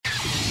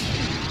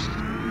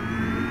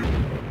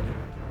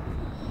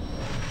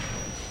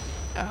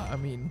Yeah, I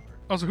mean,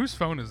 Also, whose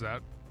phone is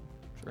that?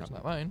 sure it's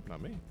not mine.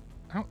 Not me.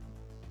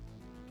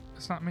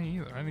 It's not me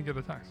either. I didn't get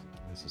a text.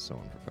 This is so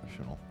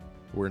unprofessional.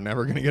 We're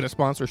never going to get a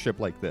sponsorship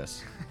like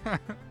this. It's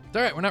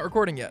all right, we're not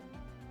recording yet.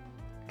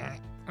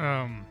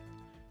 Um,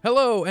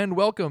 Hello and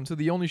welcome to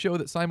the only show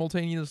that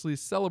simultaneously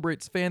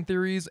celebrates fan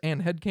theories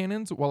and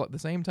headcanons while at the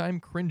same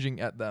time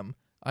cringing at them.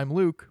 I'm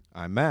Luke,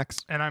 I'm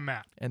Max. and I'm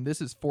Matt. and this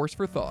is Force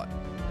for Thought.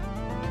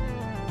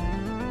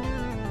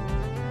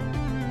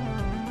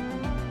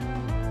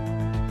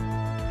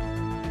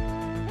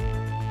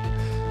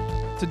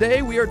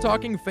 Today we are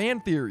talking fan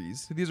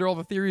theories. These are all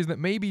the theories that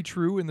may be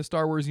true in the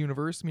Star Wars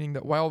universe, meaning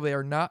that while they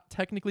are not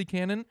technically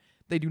canon,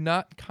 they do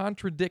not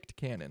contradict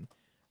canon.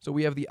 So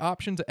we have the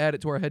option to add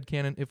it to our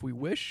headcanon if we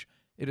wish.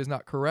 It is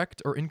not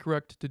correct or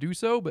incorrect to do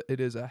so, but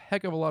it is a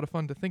heck of a lot of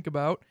fun to think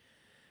about.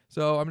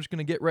 So I'm just going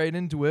to get right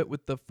into it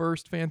with the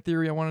first fan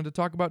theory I wanted to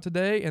talk about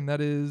today, and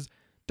that is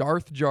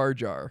Darth Jar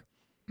Jar.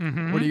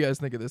 Mm-hmm. What do you guys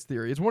think of this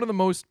theory? It's one of the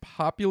most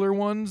popular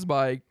ones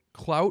by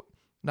clout,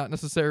 not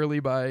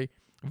necessarily by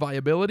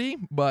viability,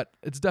 but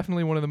it's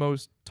definitely one of the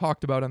most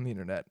talked about on the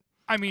internet.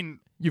 I mean,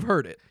 You've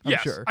heard it, I'm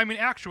yes. sure. I mean,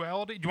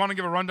 actuality. Do you want to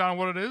give a rundown of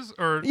what it is,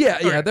 or Yeah.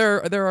 Okay.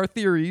 There are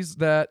theories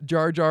that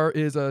Jar Jar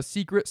is a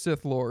secret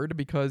Sith Lord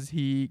because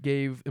he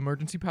gave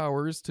emergency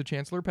powers to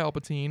Chancellor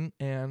Palpatine,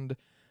 and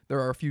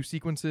there are a few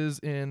sequences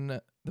in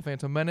The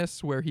Phantom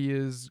Menace where he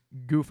is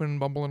goofing,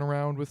 bumbling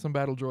around with some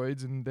battle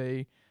droids, and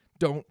they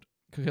don't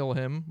kill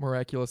him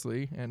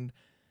miraculously, and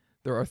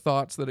there are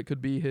thoughts that it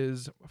could be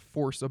his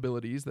force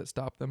abilities that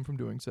stop them from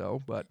doing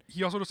so, but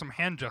He also does some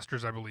hand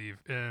gestures, I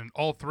believe, in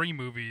all three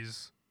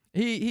movies.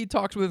 he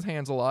talks with his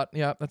hands a lot.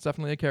 Yeah, that's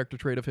definitely a character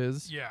trait of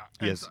his. Yeah.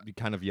 He and has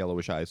kind of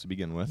yellowish eyes to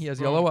begin with. He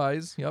has yellow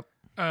eyes. Yep.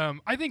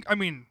 I think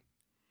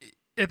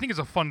it's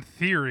a fun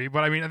theory,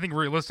 but I think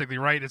realistically,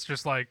 right? It's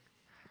just like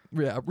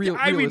Yeah, I mean,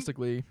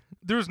 realistically,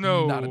 there's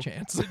no not a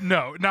chance.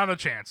 No, not a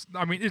chance.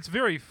 I mean, it's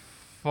very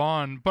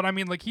fun, but I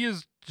mean, like, he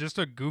is just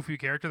a goofy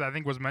character that I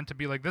think was meant to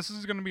be like, this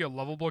is going to be a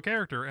lovable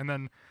character, and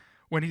then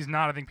when he's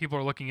not, I think people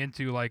are looking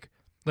into like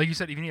you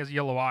said, even he has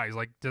yellow eyes.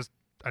 Like, just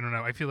I don't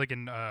know. I feel like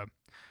in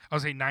I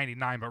would say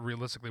 99, but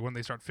realistically, when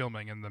they start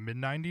filming in the mid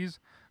 90s,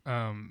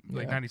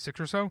 like 96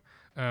 or so.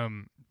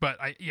 But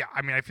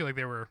I feel like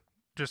they were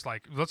just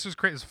like, let's just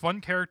create this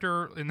fun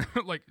character, and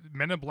like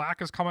Men in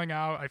Black is coming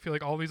out. I feel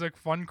like all these like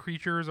fun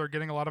creatures are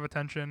getting a lot of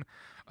attention.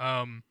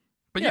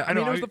 But yeah, I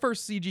mean, it was the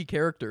first CG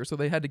character, so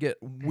they had to get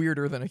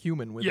weirder than a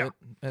human with Yeah. it,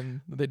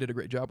 and they did a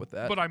great job with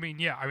that. But I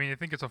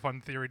think it's a fun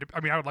theory.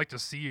 I would like to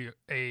see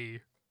I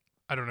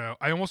don't know.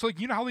 I almost like,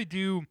 you know how they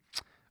do,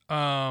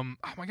 oh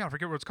my god, I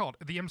forget what it's called.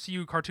 The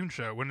MCU cartoon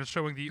show when it's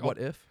showing the What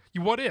if?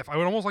 What if? I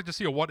would almost like to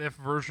see a what if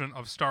version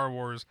of Star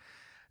Wars.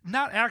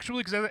 Not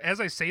actually, because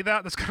as I say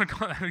that, that's kind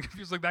of it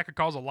feels like that could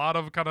cause a lot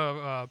of kind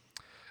of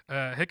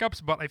hiccups.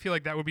 But I feel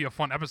like that would be a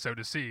fun episode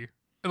to see.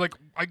 Like,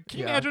 can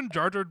you imagine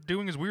Jar Jar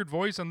doing his weird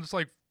voice and just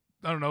like,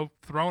 I don't know,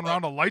 throwing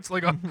around the lights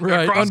like a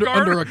Right, cross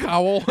guard? under a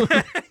cowl.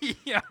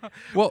 Yeah.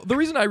 Well, the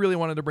reason I really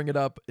wanted to bring it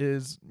up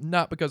is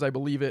not because I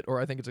believe it or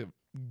I think it's a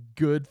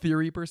good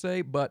theory per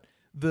se, but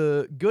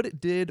the good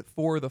it did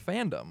for the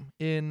fandom.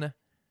 In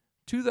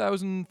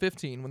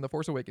 2015, when The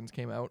Force Awakens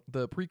came out,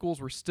 the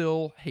prequels were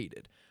still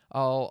hated.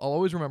 I'll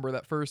always remember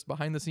that first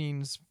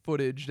behind-the-scenes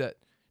footage that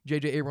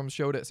J.J. Abrams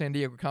showed at San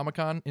Diego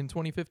Comic-Con in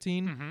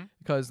 2015,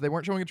 because they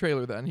weren't showing a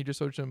trailer then. He just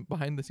showed some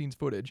behind-the-scenes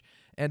footage,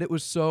 and it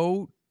was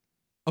so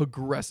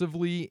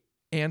aggressively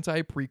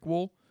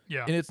anti-prequel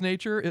in its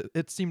nature.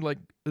 It seemed like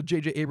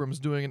J.J. Abrams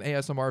doing an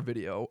ASMR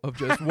video of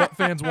just what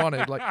fans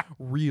wanted, like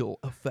real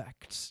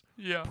effects,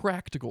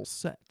 practical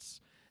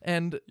sets.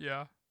 And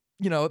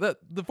you know, that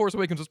The Force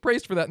Awakens was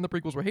praised for that and the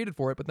prequels were hated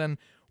for it. But then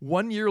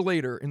 1 year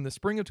later, in the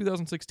spring of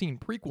 2016,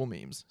 prequel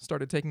memes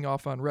started taking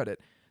off on Reddit,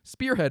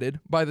 spearheaded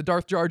by the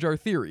Darth Jar Jar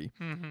theory.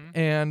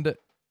 And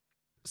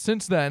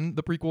since then,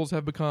 the prequels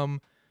have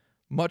become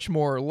much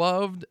more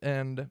loved,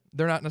 and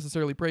they're not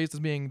necessarily praised as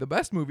being the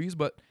best movies,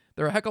 but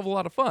they're a heck of a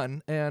lot of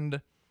fun.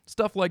 And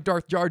stuff like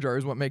Darth Jar Jar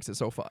is what makes it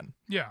so fun.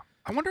 Yeah.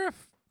 I wonder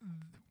if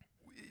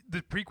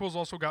the prequels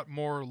also got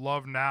more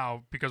love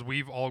now because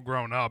we've all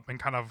grown up and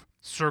kind of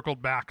circled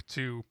back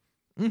to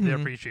the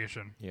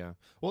appreciation. Yeah.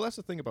 Well, that's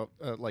the thing about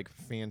like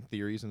fan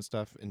theories and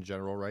stuff in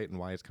general, right? And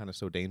why it's kind of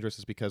so dangerous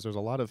is because there's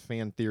a lot of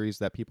fan theories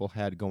that people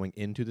had going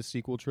into the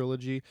sequel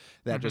trilogy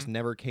that just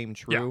never came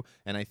true. Yeah.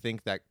 And I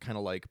think that kind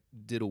of like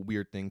did a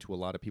weird thing to a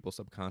lot of people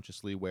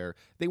subconsciously where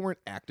they weren't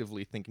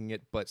actively thinking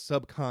it, but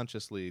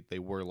subconsciously they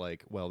were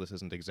like, well, this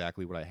isn't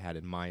exactly what I had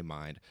in my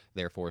mind.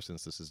 Therefore,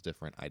 since this is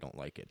different, I don't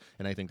like it.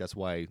 And I think that's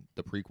why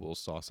the prequels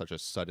saw such a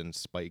sudden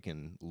spike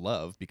in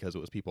love, because it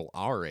was people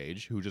our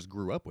age who just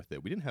grew up with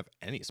it. We didn't have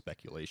any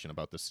speculation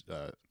about this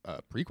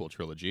prequel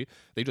trilogy.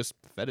 They just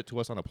fed it to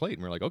us on a plate,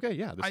 and we're like, okay,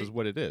 yeah, this is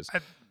what it is.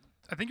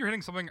 I think you're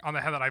hitting something on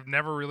the head that I've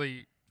never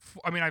really.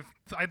 I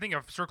think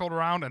I've circled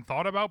around and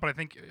thought about, but I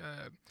think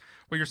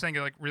what you're saying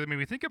like really made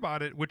me think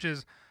about it, which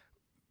is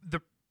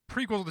the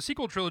prequels of the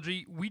sequel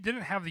trilogy. We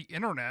didn't have the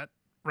internet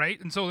right?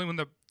 And so then when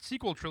the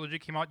sequel trilogy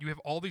came out, you have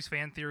all these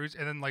fan theories,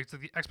 and then like so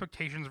the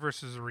expectations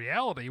versus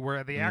reality,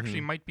 where they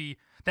actually might be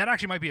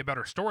a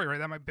better story, right?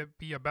 That might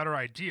be a better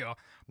idea,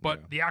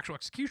 but the actual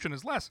execution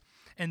is less.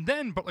 And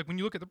then, but like when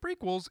you look at the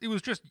prequels, it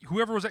was just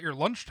whoever was at your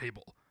lunch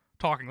table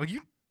talking. Like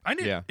I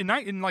didn't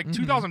in like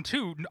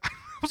 2002. I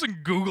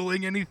wasn't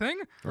Googling anything.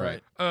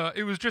 Right.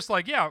 It was just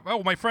like,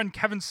 my friend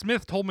Kevin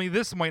Smith told me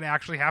this might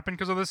actually happen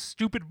because of this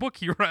stupid book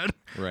he read.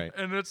 Right.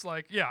 And it's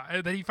like,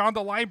 that he found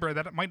the library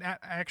that it might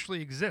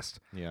actually exist.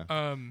 Yeah.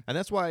 And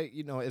that's why,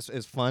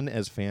 as fun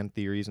as fan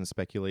theories and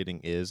speculating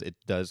is, it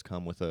does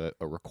come with a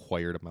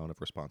required amount of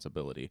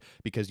responsibility,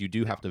 because you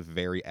do have to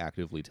very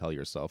actively tell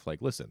yourself,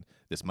 like, listen,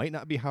 this might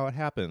not be how it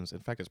happens. In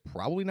fact, it's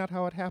probably not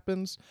how it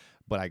happens,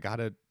 but I got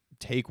to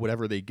take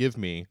whatever they give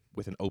me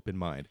with an open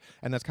mind.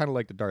 And that's kind of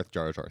like the Darth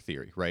Jar Jar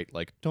theory, right?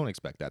 Like, don't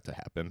expect that to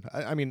happen.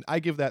 I mean, I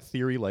give that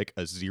theory like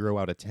a 0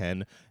 out of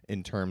 10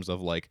 in terms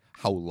of like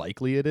how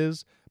likely it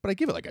is, but I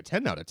give it like a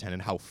 10 out of 10 in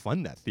how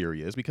fun that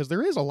theory is, because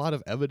there is a lot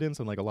of evidence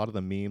and like a lot of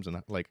the memes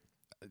and like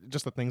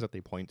just the things that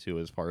they point to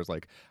as far as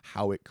like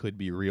how it could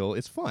be real.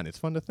 It's fun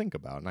to think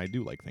about, and I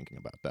do like thinking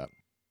about that.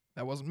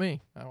 That wasn't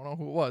me. I don't know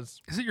who it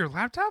was. Is it your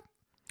laptop?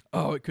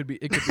 Oh, it could be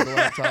the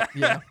laptop.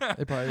 Yeah,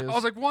 it probably is. I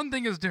was like, one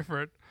thing is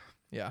different.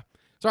 Yeah.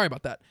 Sorry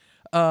about that.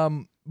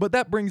 But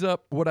that brings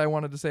up what I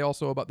wanted to say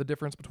also about the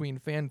difference between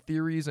fan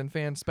theories and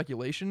fan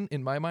speculation,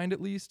 in my mind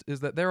at least, is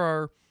that there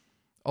are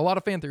a lot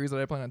of fan theories that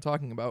I plan on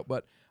talking about,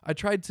 but I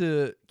tried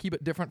to keep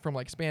it different from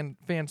like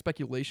fan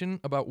speculation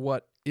about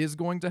what is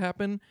going to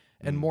happen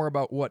and more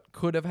about what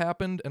could have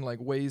happened and like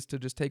ways to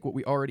just take what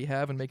we already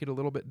have and make it a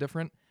little bit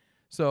different.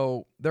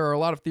 So there are a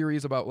lot of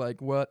theories about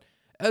like what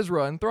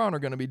Ezra and Thrawn are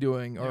going to be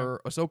doing, or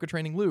Ahsoka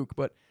training Luke,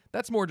 but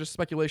that's more just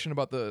speculation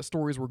about the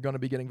stories we're going to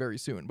be getting very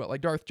soon. But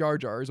like Darth Jar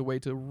Jar is a way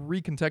to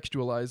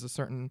recontextualize a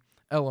certain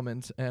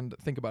element and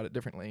think about it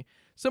differently.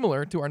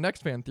 Similar to our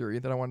next fan theory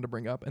that I wanted to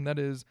bring up, and that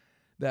is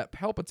that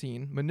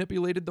Palpatine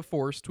manipulated the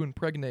Force to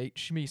impregnate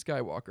Shmi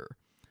Skywalker.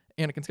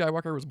 Anakin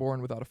Skywalker was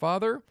born without a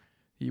father.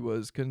 He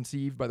was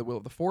conceived by the will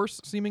of the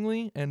Force,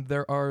 seemingly, and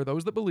there are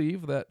those that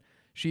believe that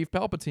Sheev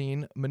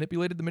Palpatine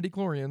manipulated the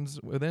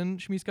midichlorians within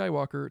Shmi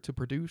Skywalker to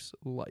produce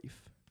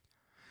life.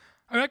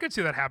 I mean, I could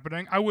see that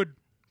happening. I would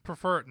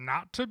prefer it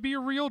not to be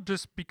real,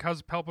 just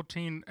because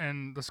Palpatine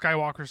and the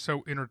Skywalker are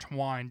so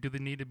intertwined. Do they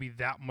need to be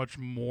that much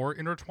more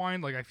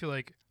intertwined? Like, I feel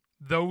like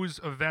those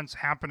events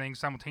happening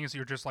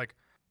simultaneously are just like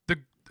the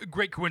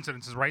great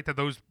coincidences, right? That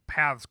those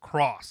paths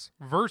cross,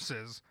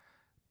 versus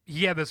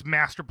he had this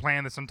master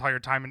plan this entire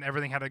time and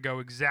everything had to go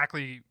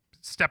exactly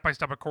step by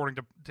step according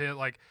to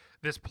like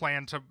this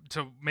plan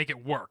to make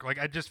it work. Like,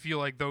 I just feel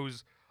like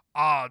those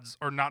odds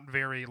are not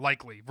very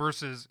likely,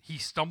 versus he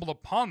stumbled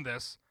upon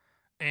this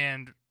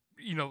and,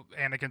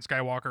 Anakin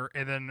Skywalker,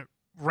 and then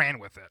ran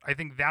with it. I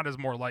think that is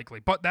more likely.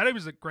 But that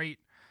is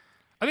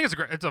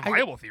it's a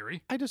viable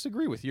theory. I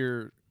disagree with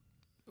your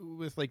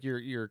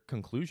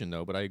conclusion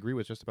though, but I agree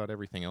with just about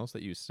everything else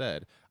that you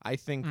said. I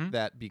think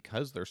that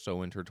because they're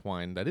so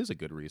intertwined, that is a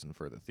good reason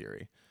for the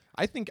theory.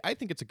 I think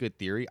it's a good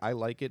theory. I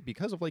like it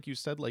because of, like you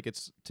said, like,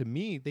 it's, to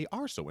me, they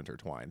are so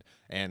intertwined.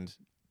 And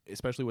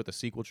especially with the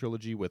sequel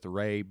trilogy, with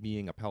Rey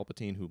being a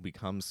Palpatine who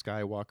becomes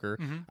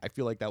Skywalker, I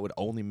feel like that would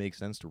only make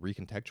sense to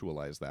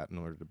recontextualize that in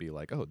order to be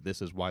like, oh,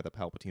 this is why the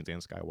Palpatines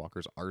and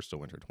Skywalkers are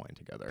so intertwined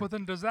together. But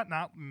then does that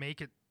not make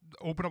it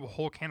open up a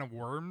whole can of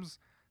worms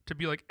to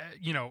be like,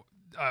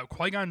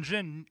 Qui-Gon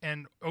Jinn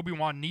and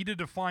Obi-Wan needed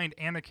to find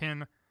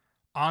Anakin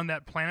on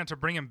that planet to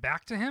bring him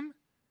back to him?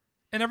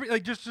 And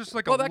just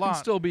like well, a that lot.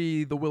 can still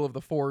be the will of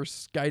the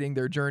Force guiding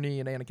their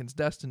journey and Anakin's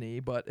destiny,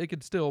 but it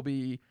could still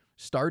be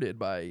started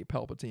by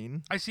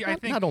Palpatine. I see. Not, I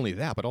think not only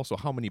that, but also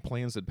how many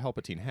plans did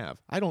Palpatine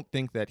have? I don't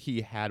think that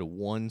he had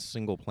one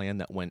single plan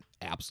that went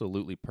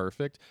absolutely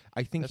perfect.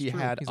 I think That's he true.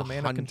 had He's a man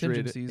of 100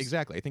 contingencies.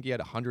 Exactly. I think he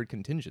had 100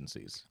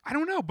 contingencies. I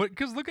don't know, but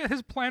because look at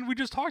his plan we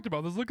just talked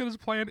about. Let's look at his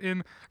plan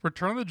in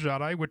Return of the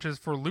Jedi, which is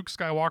for Luke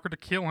Skywalker to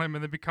kill him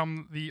and then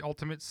become the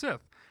ultimate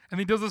Sith. And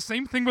he does the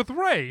same thing with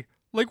Rey.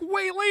 Like,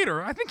 way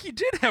later. I think he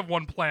did have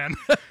one plan.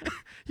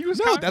 He was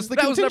that's the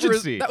that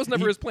contingency. that was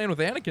never his plan with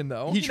Anakin,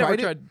 though. He never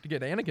tried to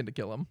get Anakin to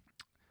kill him.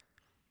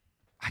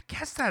 I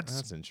guess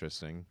that's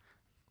interesting.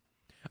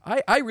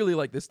 I really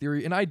like this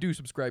theory, and I do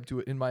subscribe to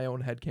it in my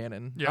own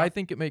headcanon. Yeah. I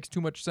think it makes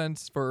too much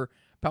sense for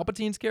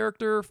Palpatine's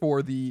character,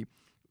 for the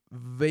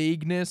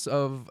vagueness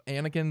of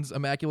Anakin's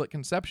immaculate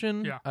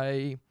conception. Yeah.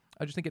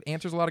 I just think it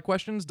answers a lot of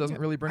questions, doesn't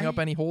really bring up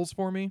any holes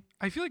for me.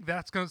 I feel like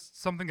that's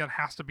something that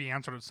has to be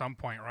answered at some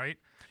point, right?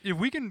 If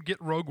we can get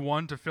Rogue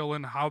One to fill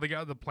in how they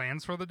got the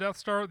plans for the Death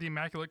Star, the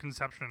Immaculate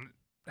Conception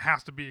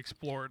has to be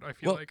explored, I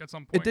feel like, at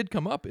some point. It did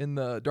come up in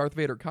the Darth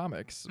Vader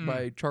comics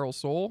by Charles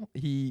Soule.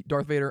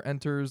 Darth Vader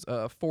enters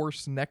a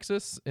Force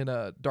Nexus in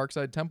a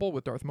Darkside temple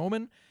with Darth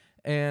Momin,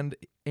 and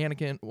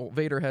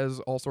Vader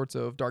has all sorts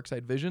of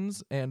Darkside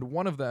visions, and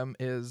one of them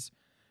is,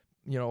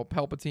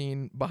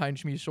 Palpatine behind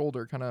Shmi's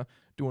shoulder kind of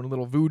doing a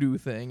little voodoo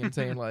thing and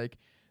saying, like,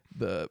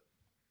 the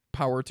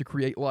power to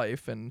create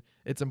life, and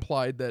it's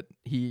implied that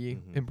he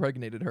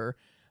impregnated her.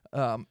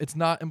 It's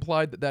not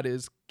implied that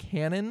is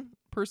canon,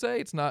 per se.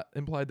 It's not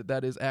implied that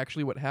that is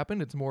actually what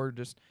happened. It's more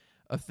just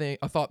a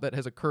thought that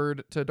has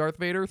occurred to Darth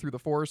Vader through the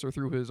Force or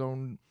through his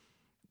own,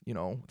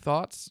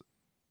 thoughts.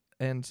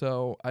 And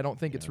so I don't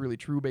think it's really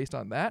true based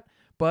on that,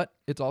 but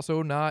it's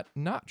also not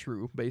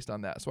true based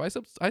on that. So I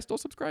still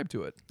subscribe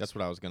to it. That's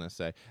what I was going to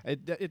say.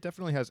 It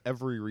definitely has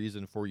every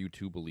reason for you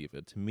to believe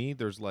it. To me,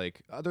 there's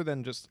like, other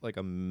than just like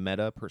a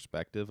meta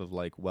perspective of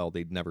like, well,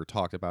 they never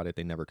talked about it,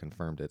 they never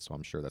confirmed it, so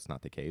I'm sure that's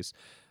not the case.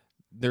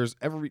 There's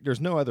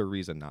no other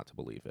reason not to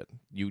believe it.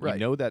 You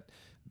know that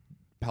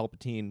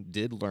Palpatine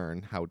did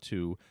learn how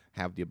to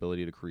have the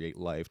ability to create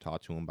life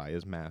taught to him by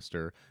his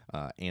master.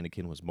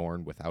 Anakin was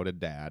born without a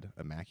dad,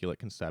 immaculate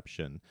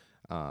conception.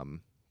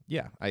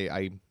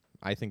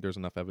 I think there's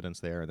enough evidence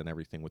there, and then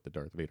everything with the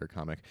Darth Vader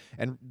comic.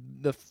 And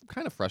the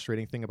kind of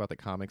frustrating thing about the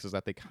comics is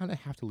that they kind of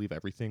have to leave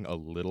everything a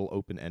little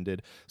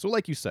open-ended. So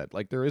like you said,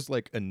 like there is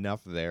like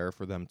enough there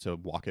for them to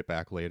walk it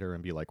back later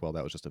and be like, well,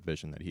 that was just a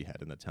vision that he had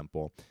in the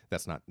temple.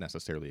 That's not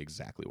necessarily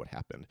exactly what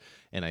happened.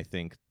 And I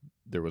think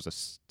there was a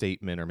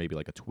statement or maybe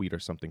like a tweet or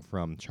something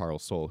from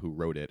Charles Soule, who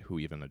wrote it, who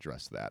even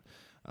addressed that.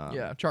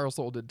 Charles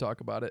Soule did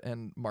talk about it,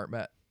 and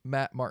Matt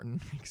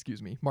Martin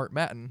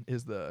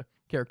is the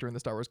character in the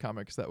Star Wars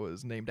comics that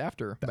was named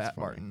after Matt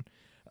Martin.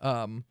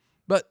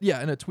 But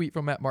yeah, in a tweet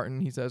from Matt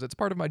Martin, he says, "It's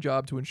part of my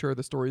job to ensure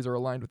the stories are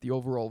aligned with the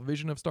overall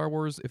vision of Star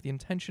Wars. If the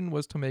intention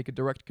was to make a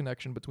direct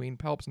connection between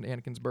Palps and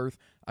Anakin's birth,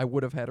 I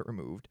would have had it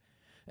removed."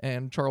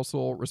 And Charles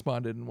Soule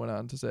responded and went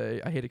on to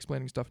say, "I hate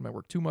explaining stuff in my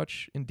work too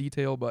much in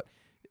detail, but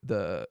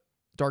the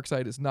dark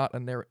side is not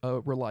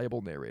a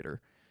reliable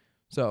narrator."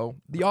 So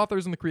the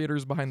authors and the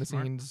creators behind the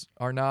scenes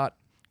are not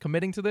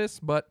committing to this,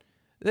 but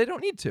they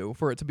don't need to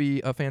for it to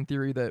be a fan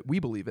theory that we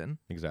believe in.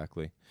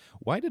 Exactly.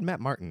 Why did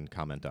Matt Martin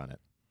comment on it?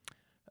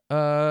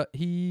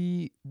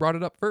 He brought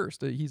it up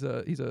first. He's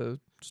a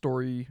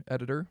story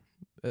editor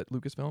at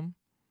Lucasfilm.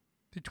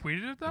 He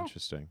tweeted it though?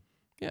 Interesting.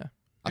 Yeah.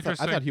 I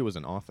thought he was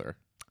an author.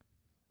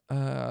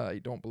 I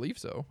don't believe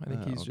so. I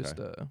think he's just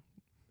a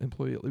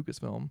employee at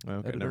Lucasfilm.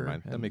 Okay, never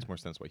mind. That makes more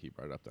sense why he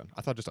brought it up then.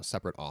 I thought just a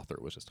separate author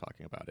was just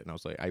talking about it,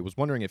 and I was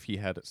wondering if he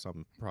had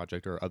some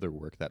project or other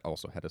work that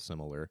also had a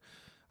similar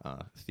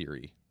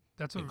theory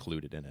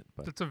included in it.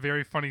 But that's a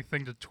very funny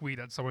thing to tweet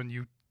at someone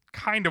you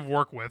kind of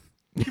work with.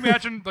 Can you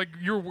imagine like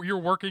you're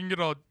working, get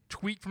a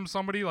tweet from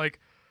somebody like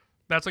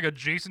that's like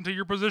adjacent to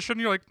your position?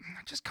 You're like,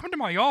 just come to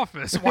my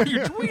office. Why are you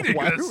tweeting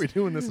Why this? are we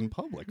doing this in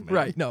public, man?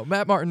 Right. No,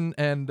 Matt Martin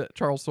and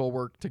Charles Soule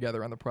work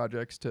together on the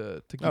projects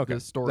to keep the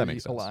story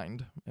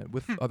aligned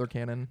with other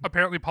canon.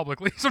 Apparently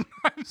publicly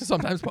sometimes.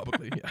 Sometimes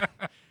publicly, yeah.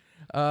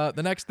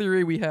 The next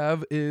theory we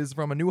have is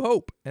from A New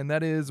Hope, and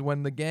that is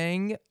when the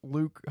gang,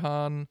 Luke,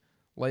 Han,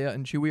 Leia,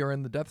 and Chewie are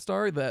in the Death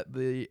Star, that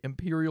the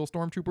Imperial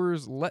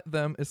stormtroopers let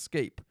them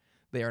escape.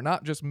 They are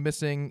not just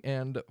missing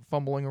and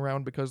fumbling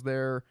around because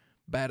they're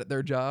bad at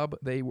their job.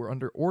 They were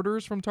under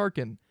orders from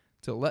Tarkin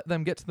to let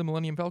them get to the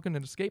Millennium Falcon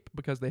and escape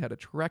because they had a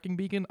tracking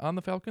beacon on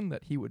the Falcon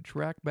that he would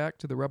track back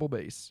to the Rebel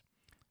base.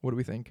 What do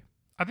we think?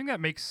 I think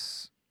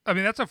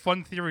that's a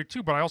fun theory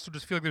too, but I also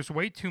just feel like there's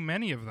way too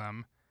many of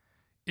them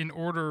in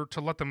order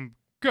to let them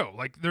go.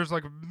 Like there's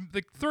like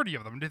 30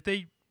 of them. If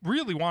they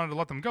really wanted to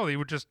let them go, they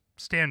would just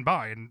stand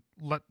by and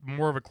let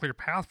more of a clear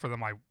path for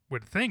them, I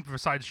would think,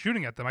 besides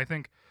shooting at them. I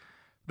think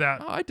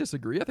that I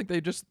disagree. I think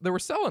they were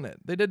selling it.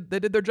 They did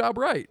their job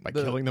right by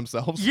killing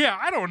themselves. Yeah,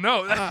 I don't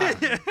know.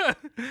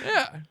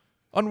 Yeah,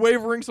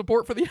 unwavering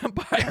support for the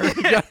Empire.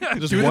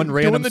 Just one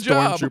random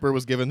stormtrooper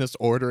was given this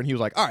order, and he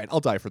was like, "All right, I'll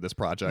die for this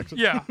project."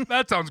 Yeah,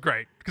 that sounds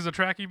great because the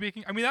tracking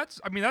beacon.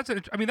 That's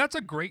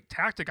a great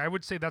tactic. I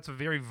would say that's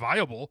very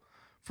viable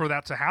for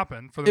that to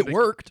happen. It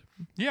worked.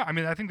 Yeah,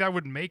 I think that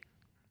would make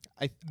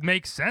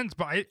sense,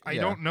 but I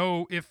don't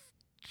know if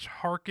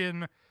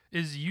Tarkin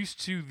is used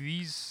to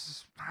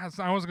these.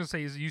 I was going to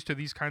say is used to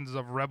these kinds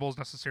of rebels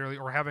necessarily,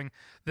 or having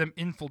them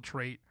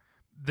infiltrate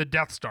the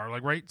Death Star,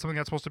 like right, something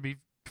that's supposed to be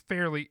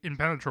fairly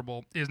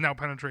impenetrable is now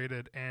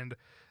penetrated, and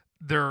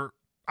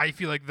I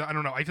feel like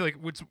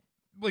it's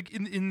like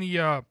in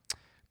the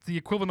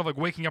equivalent of like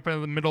waking up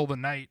in the middle of the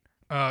night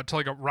to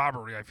like a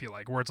robbery. I feel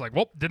like where it's like,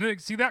 well, didn't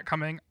see that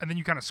coming, and then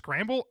you kind of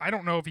scramble. I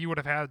don't know if he would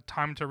have had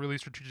time to really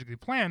strategically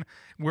plan.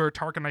 Where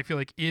Tarkin, I feel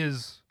like,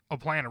 is a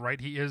planner, right?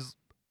 He is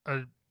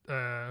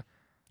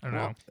I don't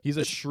know. He's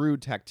a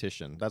shrewd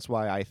tactician. That's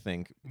why I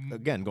think,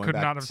 again, going could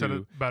back not have to said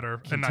it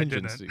better, and I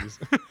didn't.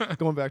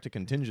 Going back to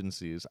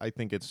contingencies, I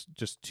think it's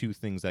just two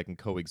things that can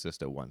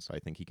coexist at once. I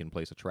think he can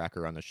place a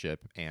tracker on the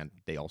ship, and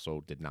they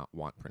also did not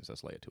want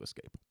Princess Leia to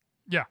escape.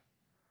 Yeah.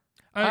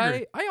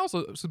 I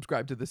also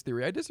subscribe to this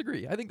theory. I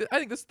disagree. I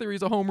think this theory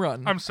is a home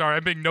run. I'm sorry,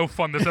 I'm being no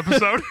fun this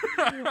episode.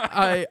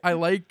 I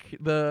like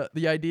the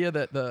idea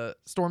that the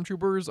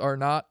stormtroopers are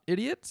not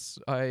idiots.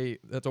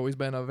 That's always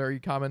been a very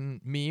common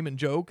meme and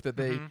joke that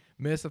they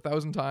miss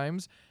 1,000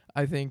 times.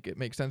 I think it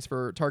makes sense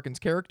for Tarkin's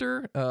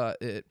character.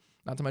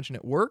 Not to mention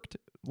it worked.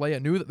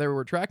 Leia knew that they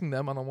were tracking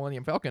them on the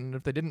Millennium Falcon, and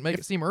if they didn't make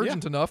it seem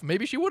urgent enough,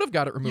 maybe she would have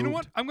got it removed. You know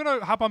what? I'm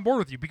gonna hop on board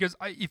with you because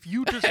if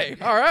you just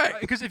all right,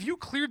 because if you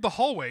cleared the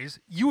hallways,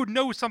 you would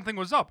know something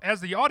was up.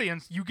 As the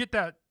audience, you get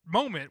that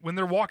moment when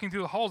they're walking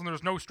through the halls and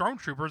there's no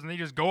stormtroopers and they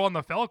just go on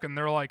the Falcon.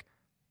 They're like,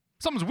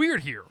 something's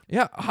weird here.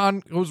 Yeah,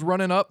 Han goes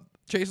running up,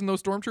 chasing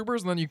those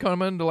stormtroopers, and then you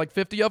come into like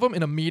 50 of them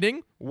in a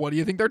meeting. What do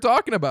you think they're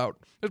talking about?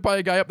 There's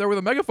probably a guy up there with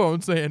a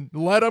megaphone saying,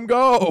 "Let them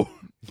go.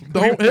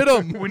 Don't hit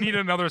them." We need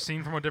another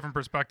scene from a different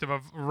perspective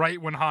of right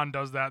when Han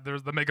does that,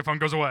 there's the megaphone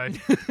goes away.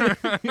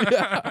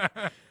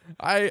 Yeah.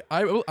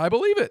 I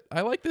believe it.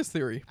 I like this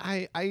theory.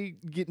 I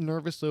get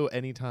nervous though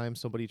anytime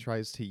somebody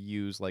tries to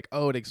use like,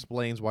 oh, it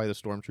explains why the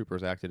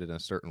stormtroopers acted in a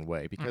certain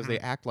way, because they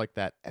act like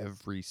that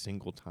every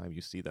single time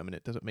you see them, and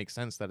it doesn't make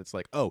sense that it's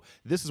like, oh,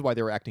 this is why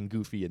they were acting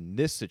goofy in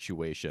this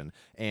situation,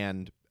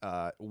 and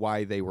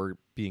why they were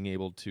being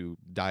able to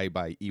die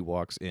by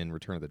Ewoks in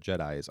Return of the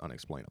Jedi is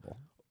unexplainable.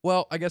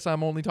 Well, I guess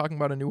I'm only talking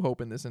about A New Hope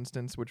in this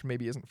instance, which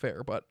maybe isn't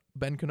fair, but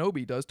Ben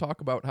Kenobi does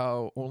talk about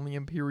how only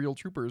Imperial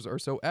troopers are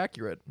so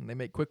accurate, and they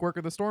make quick work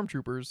of the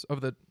stormtroopers,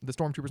 the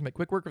stormtroopers make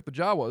quick work of the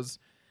Jawas,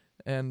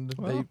 and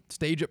they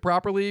stage it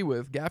properly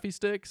with gaffy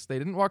sticks. They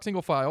didn't walk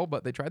single file,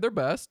 but they tried their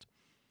best.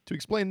 To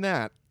explain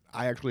that,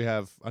 I actually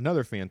have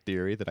another fan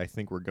theory that I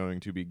think we're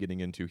going to be getting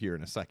into here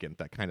in a second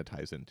that kind of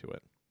ties into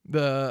it.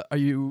 Are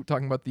you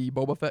talking about the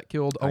Boba Fett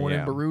killed Owen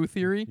and Beru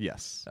theory?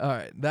 Yes. All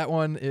right, that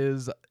one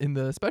is in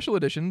the special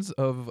editions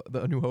of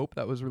the A New Hope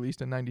that was released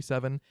in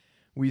 '97.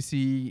 We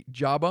see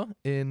Jabba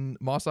in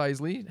Mos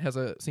Eisley has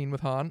a scene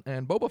with Han,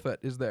 and Boba Fett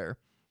is there,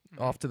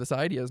 off to the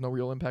side. He has no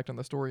real impact on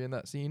the story in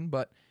that scene,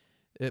 but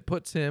it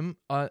puts him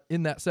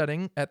in that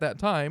setting at that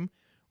time,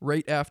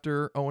 right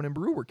after Owen and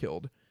Beru were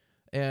killed.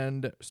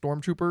 And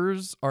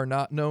stormtroopers are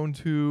not known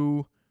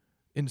to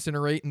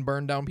incinerate and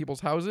burn down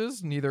people's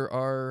houses. Neither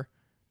are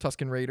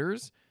Tusken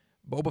Raiders.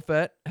 Boba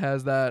Fett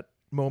has that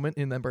moment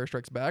in Empire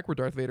Strikes Back where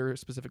Darth Vader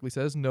specifically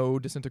says no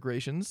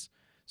disintegrations.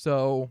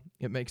 So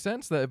it makes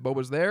sense that if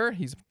Boba's there,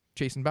 he's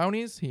chasing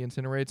bounties, he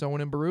incinerates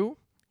Owen and Beru.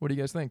 What do you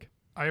guys think?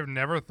 I have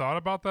never thought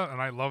about that, and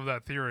I love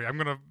that theory. I'm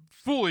going to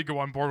fully go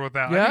on board with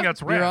that. Yeah? I think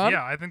that's You're on? rad.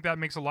 Yeah, I think that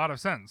makes a lot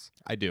of sense.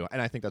 I do.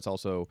 And I think that's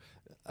also,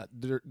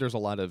 there's a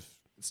lot of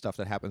stuff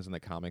that happens in the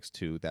comics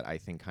too that I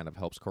think kind of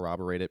helps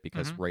corroborate it,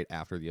 because right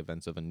after the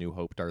events of A New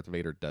Hope, Darth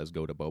Vader does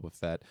go to Boba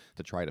Fett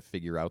to try to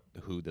figure out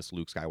who this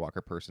Luke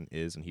Skywalker person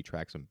is, and he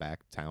tracks him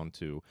back down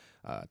to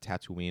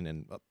Tatooine,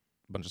 and a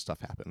bunch of stuff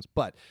happens.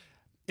 But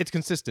it's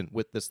consistent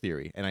with this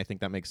theory, and I think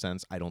that makes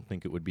sense. I don't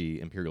think it would be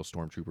Imperial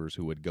stormtroopers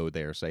who would go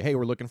there, say, hey,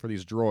 we're looking for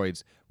these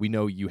droids. We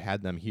know you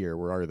had them here.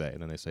 Where are they?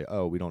 And then they say,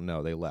 oh, we don't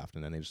know. They left.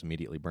 And then they just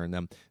immediately burn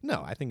them.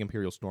 No, I think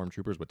Imperial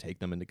stormtroopers would take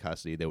them into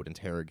custody. They would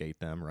interrogate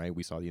them, right?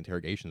 We saw the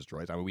interrogations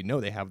droids. I mean, we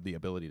know they have the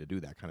ability to do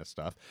that kind of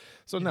stuff.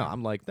 So, no,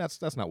 I'm like,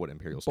 that's not what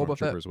Imperial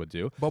stormtroopers would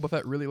do. Boba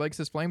Fett really likes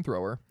his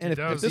flamethrower. And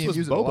if this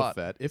was Boba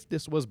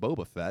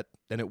Boba Fett,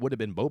 then it would have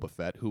been Boba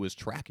Fett who was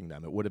tracking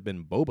them. It would have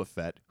been Boba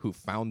Fett who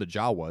found the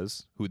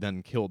Jawas, who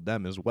then killed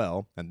them as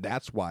well, and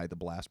that's why the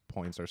blast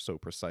points are so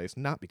precise,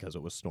 not because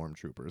it was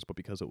stormtroopers, but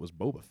because it was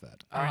Boba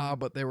Fett.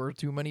 But there were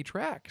too many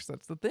tracks.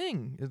 That's the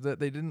thing, is that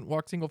they didn't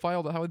walk single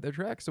file to hide their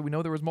tracks, so we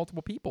know there was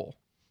multiple people.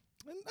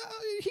 And,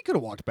 he could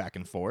have walked back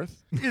and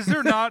forth. Is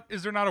there not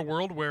a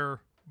world where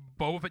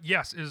Boba Fett,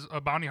 yes, is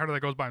a bounty hunter that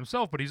goes by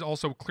himself, but he's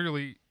also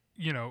clearly,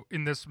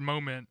 in this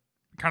moment,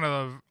 kind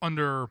of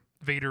under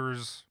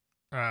Vader's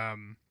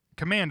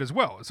command as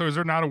well. So is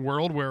there not a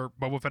world where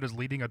Boba Fett is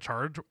leading a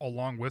charge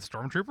along with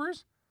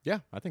stormtroopers? Yeah,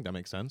 I think that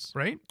makes sense.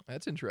 Right?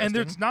 That's interesting. And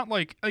it's not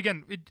like,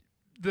 again,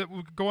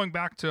 going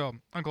back to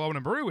Uncle Owen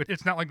and Beru,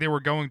 it's not like they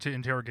were going to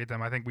interrogate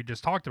them. I think we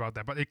just talked about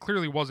that, but it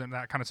clearly wasn't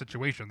that kind of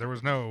situation. That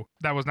was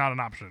not an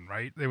option,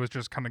 right? It was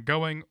just kind of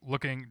going,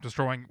 looking,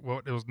 destroying.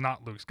 Well, it was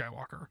not Luke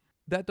Skywalker.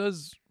 That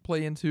does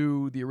play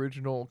into the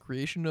original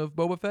creation of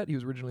Boba Fett. He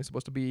was originally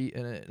supposed to be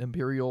an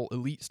Imperial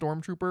elite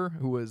stormtrooper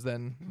who was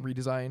then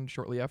redesigned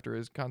shortly after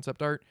his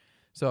concept art.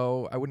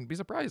 So I wouldn't be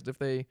surprised if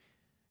they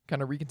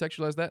kind of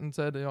recontextualized that and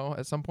said,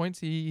 at some points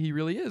he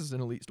really is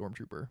an elite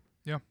stormtrooper.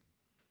 Yeah.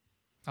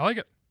 I like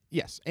it.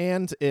 Yes,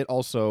 and it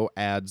also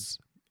adds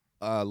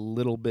a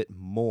little bit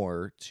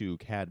more to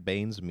Cad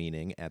Bane's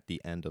meaning at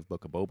the end of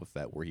Book of Boba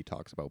Fett, where he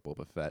talks about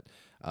Boba Fett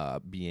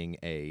being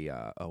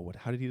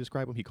how did he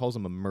describe him? He calls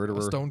him a murderer.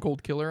 A stone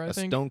cold killer, I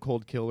think. A stone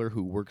cold killer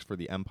who works for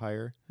the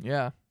Empire.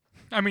 Yeah.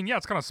 I mean, yeah,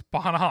 it's kind of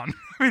spot on.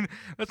 I mean,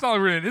 that's not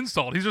really an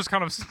insult. He's just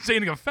kind of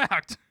stating a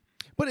fact.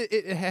 But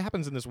it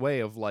happens in this way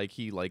of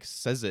he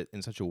says it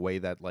in such a way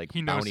that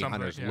bounty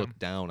hunters look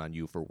down on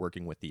you for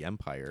working with the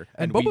Empire.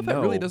 And Boba Fett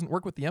really doesn't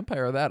work with the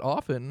Empire that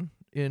often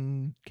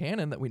in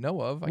canon that we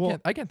know of.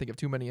 I can't think of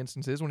too many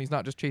instances when he's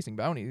not just chasing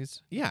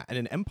bounties. Yeah, and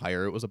in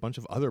Empire it was a bunch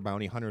of other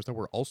bounty hunters that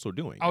were also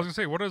doing it. I was gonna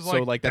say, what is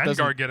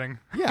Vanguard getting?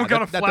 Yeah, what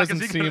kind of flack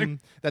is he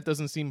getting? That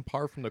doesn't seem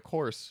par from the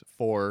course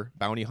for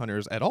bounty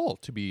hunters at all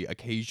to be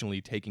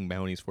occasionally taking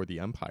bounties for the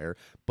Empire.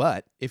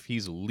 But if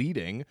he's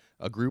leading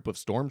a group of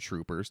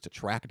stormtroopers to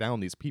track down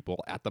these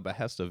people at the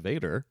behest of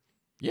Vader,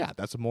 yeah,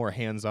 that's a more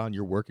hands-on,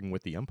 you're working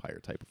with the Empire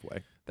type of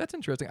way. That's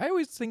interesting. I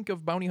always think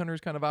of bounty hunters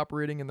kind of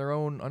operating in their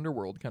own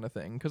underworld kind of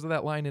thing because of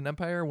that line in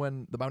Empire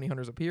when the bounty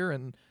hunters appear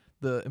and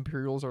the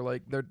Imperials are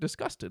they're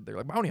disgusted. They're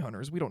like, bounty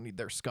hunters, we don't need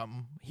their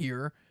scum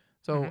here.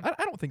 So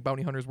I don't think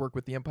bounty hunters work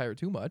with the Empire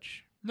too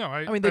much. No,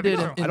 I mean, they think did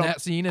so. in that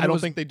scene. And I it don't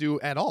was, think they do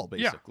at all,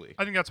 basically. Yeah,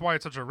 I think that's why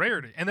it's such a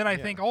rarity. And then I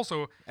think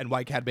also, And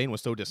why Cad Bane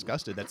was so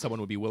disgusted that someone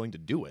would be willing to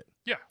do it.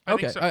 yeah, I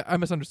okay, think so. I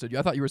misunderstood you.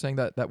 I thought you were saying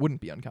that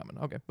wouldn't be uncommon.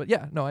 Okay, but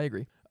yeah, no, I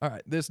agree. All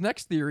right, this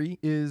next theory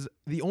is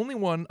the only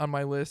one on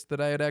my list that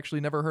I had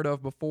actually never heard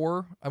of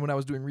before when I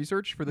was doing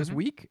research for this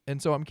week,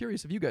 and so I'm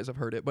curious if you guys have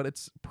heard it, but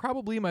it's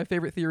probably my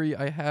favorite theory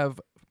I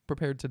have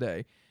prepared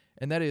today,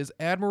 and that is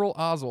Admiral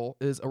Ozzel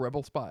is a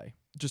rebel spy.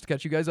 Just to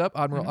catch you guys up,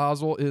 Admiral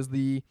Ozzel is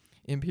the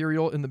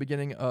Imperial in the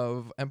beginning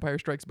of Empire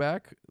Strikes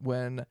Back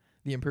when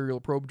the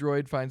Imperial probe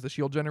droid finds the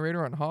shield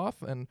generator on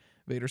Hoth, and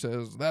Vader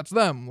says, "That's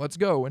them, let's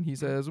go." And he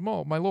says,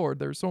 "Oh, my lord,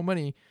 there's so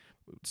many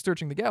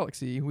searching the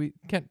galaxy. We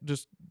can't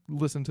just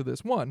listen to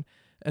this one."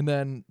 And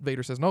then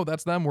Vader says, "No,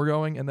 that's them, we're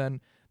going." And then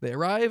they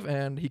arrive,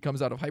 and he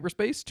comes out of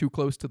hyperspace too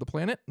close to the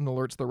planet and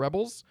alerts the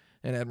rebels.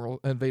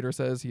 And Vader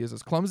says he is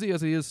as clumsy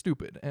as he is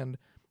stupid. And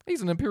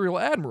he's an Imperial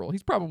admiral.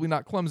 He's probably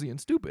not clumsy and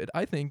stupid.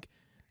 I think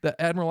that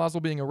Admiral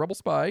Ozzel being a rebel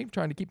spy,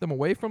 trying to keep them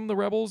away from the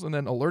rebels and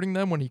then alerting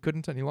them when he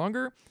couldn't any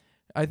longer,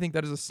 I think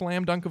that is a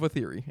slam dunk of a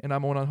theory, and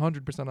I'm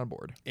 100% on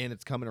board. And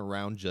it's coming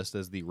around just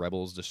as the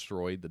rebels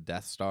destroyed the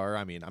Death Star.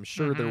 I mean, I'm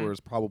sure there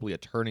was probably a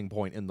turning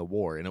point in the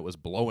war, and it was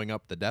blowing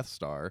up the Death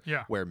Star,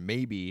 where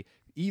maybe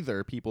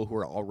either people who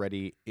are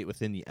already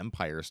within the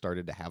Empire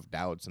started to have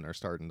doubts and are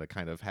starting to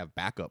kind of have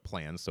backup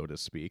plans, so to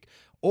speak,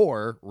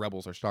 or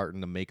rebels are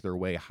starting to make their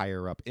way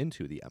higher up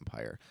into the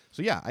Empire.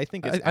 So yeah, I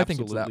think it's I think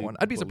it's that one.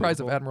 I'd be surprised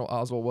if believable.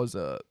 Admiral Ozzel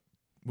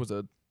was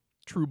a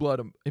true blood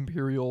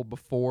Imperial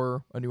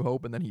before A New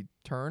Hope and then he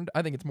turned.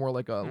 I think it's more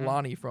like a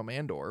Lonnie from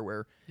Andor,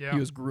 where he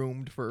was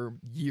groomed for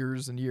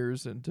years and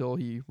years until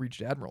he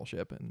reached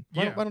admiralship. And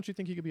Why don't you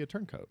think he could be a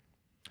turncoat?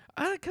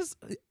 because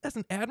as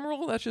an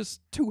admiral, that's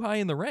just too high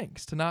in the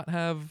ranks to not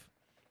have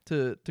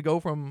to go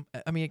from.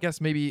 I mean, I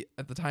guess maybe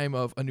at the time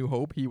of A New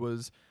Hope, he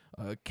was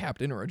a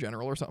captain or a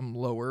general or something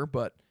lower,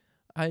 but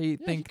I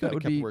think that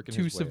would be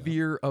too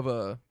severe of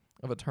a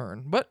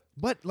turn. But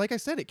like I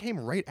said, it came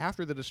right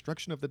after the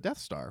destruction of the Death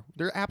Star.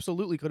 There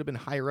absolutely could have been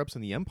higher ups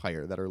in the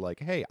Empire that are like,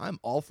 "Hey, I'm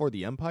all for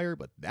the Empire,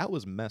 but that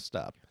was messed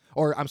up."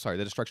 Or I'm sorry,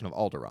 the destruction of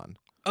Alderaan.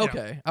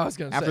 okay, I was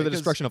going to say After the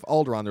destruction of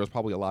Alderaan, there was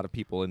probably a lot of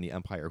people in the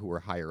Empire who were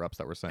higher ups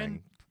that were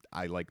saying,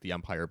 "I like the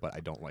Empire, but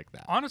I don't like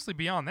that." Honestly,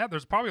 beyond that,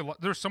 there's probably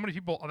there's so many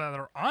people that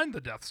are on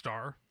the Death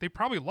Star. They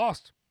probably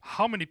lost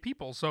how many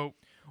people? So,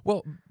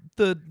 well,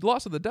 the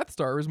loss of the Death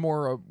Star is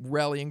more a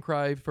rallying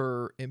cry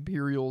for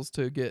Imperials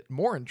to get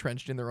more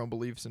entrenched in their own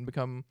beliefs and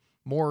become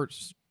more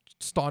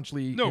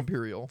staunchly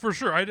Imperial. For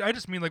sure. I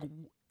just mean, like,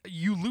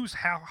 you lose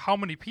how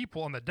many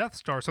people on the Death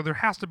Star, so there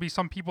has to be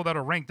some people that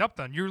are ranked up.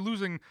 Then you're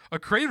losing a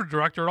creative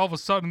director, and all of a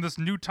sudden this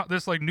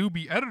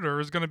newbie editor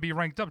is going to be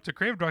ranked up to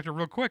creative director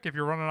real quick if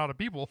you're running out of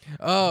people.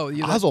 Oh,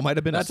 yeah, Ozzel might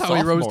have been. That's a how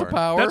he rose to sophomore.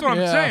 power. That's what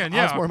I'm saying.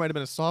 Yeah, Osborne might have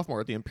been a sophomore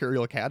at the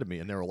Imperial Academy,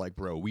 and they were like,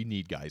 "Bro, we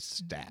need guys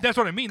stacked." that's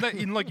what I mean.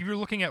 Like if you're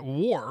looking at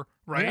war,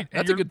 right? Yeah, and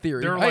that's a good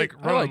theory. They're I like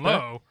running like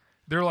that. low.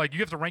 They're like, you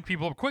have to rank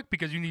people up quick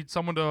because you need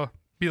someone to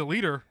be the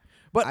leader.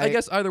 But I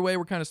guess either way,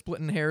 we're kind of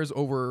splitting hairs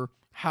over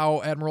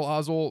how Admiral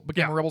Ozzel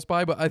became a rebel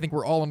spy, but I think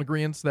we're all in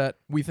agreement that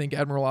we think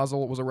Admiral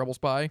Ozzel was a rebel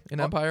spy in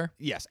Empire.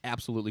 Yes,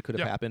 absolutely could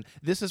have happened.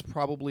 This is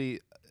probably,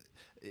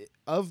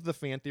 of the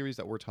fan theories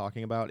that we're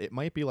talking about, it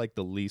might be like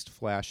the least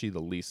flashy, the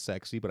least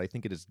sexy, but I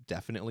think it is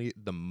definitely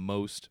the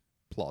most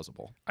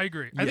plausible. I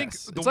agree. Yes. I think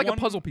it's like a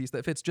puzzle piece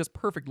that fits just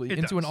perfectly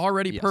into an does.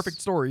 already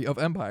perfect story of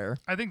Empire.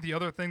 I think the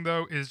other thing,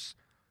 though, is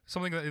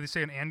something that they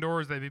say in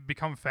Andor is they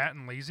become fat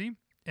and lazy.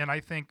 And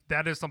I think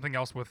that is something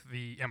else with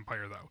the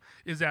Empire, though,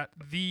 is that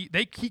he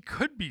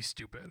could be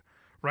stupid,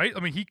 right? I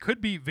mean, he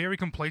could be very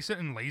complacent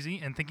and lazy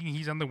and thinking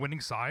he's on the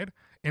winning side.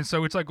 And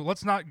so it's like,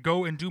 let's not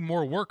go and do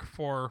more work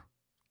for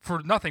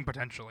nothing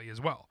potentially as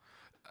well.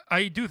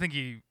 I do think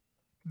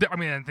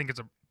I think it's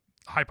a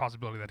high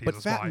possibility that he's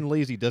a spy. But fat and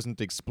lazy doesn't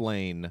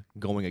explain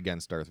going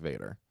against Darth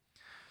Vader.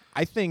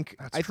 I think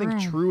true.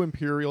 true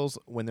Imperials,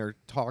 when they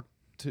talk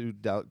to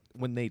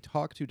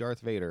Darth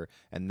Vader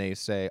and they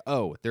say,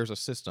 "Oh, there's a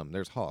system,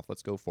 there's Hoth,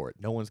 let's go for it,"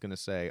 no one's going to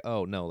say,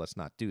 "Oh, no, let's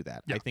not do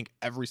that." I think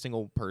every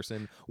single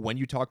person, when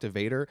you talk to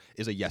Vader,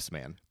 is a yes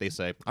man. They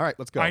say, "All right,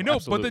 let's go." I know,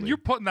 Absolutely. but then you're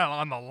putting that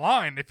on the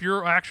line. If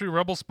you're actually a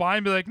rebel spy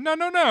and be like,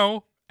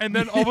 no. And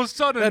then all of a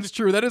sudden, That's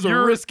true. That is a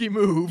risky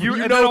move. You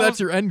and know then that's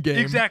your end game.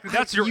 Exactly.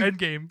 That's your end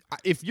game.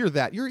 If you're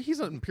that, he's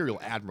an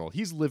Imperial Admiral.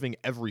 He's living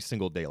every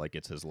single day like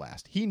it's his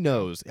last. He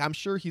knows. I'm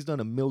sure he's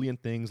done a million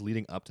things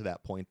leading up to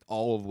that point,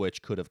 all of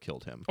which could have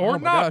killed him. Or Oh my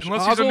not, gosh,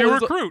 unless he's a Ozzel new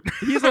is recruit.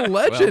 He's a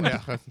legend.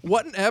 Well, yeah.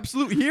 What an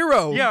absolute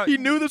hero. Yeah. He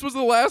knew this was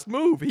the last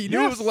move. He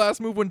knew it was the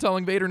last move when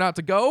telling Vader not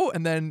to go,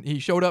 and then he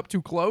showed up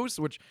too close,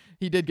 which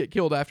he did get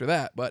killed after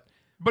that.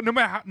 But no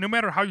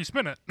matter how you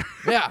spin it.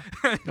 yeah,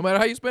 no matter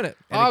how you spin it.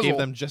 And Ozzel. it gave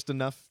them just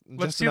enough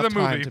see the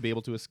time movie. to be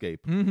able to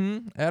escape.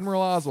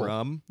 Admiral Ozzel.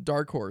 From?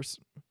 Dark Horse.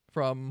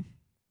 From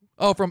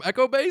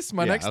Echo Base,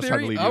 my next I was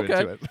trying theory. to lead you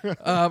Okay. into it.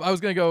 I was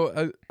going to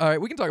go, all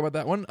right, we can talk about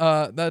that one.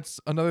 That's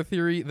another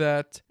theory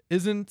that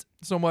isn't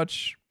so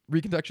much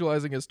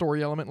recontextualizing a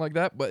story element like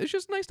that, but it's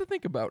just nice to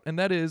think about. And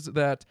that is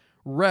that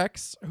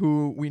Rex,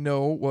 who we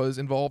know was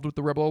involved with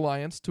the Rebel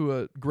Alliance to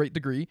a great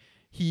degree,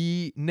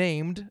 he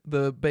named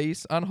the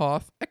base on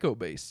Hoth Echo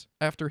Base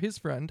after his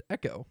friend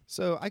Echo.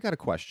 So I got a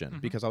question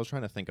because I was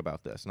trying to think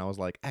about this, and I was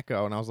like,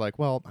 Echo, and I was like,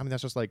 well, I mean,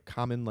 that's just like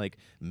common like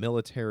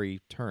military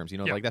terms,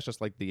 like that's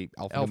just like the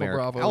Alpha, alphanumeric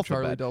Bravo,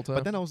 alphabet. Charlie, Delta.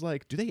 But then I was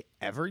like, do they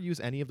ever use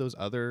any of those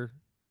other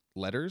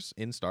letters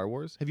in Star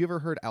Wars? Have you ever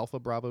heard Alpha,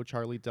 Bravo,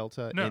 Charlie,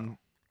 Delta in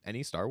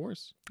any Star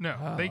Wars?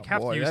 No, they Oh,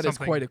 have boy, to use that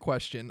something. is quite a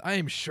question. I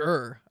am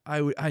sure.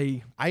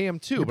 I am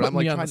too, You're but I'm putting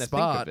me like on trying the to think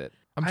spot. of it.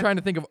 I'm trying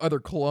to think of other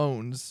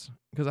clones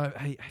because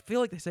I feel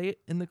like they say it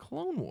in the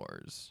Clone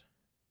Wars.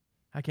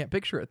 I can't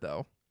picture it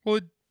though. Well,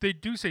 they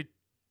do say.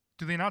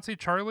 Do they not say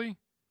Charlie?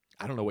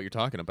 I don't know what you're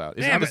talking about.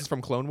 Damn This it. is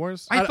from Clone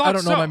Wars? I thought I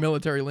don't know so. my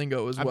military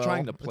lingo as I'm well.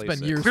 trying to It's place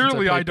been it. years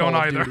Clearly, since I I don't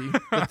played Call of either. Duty.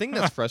 The thing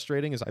that's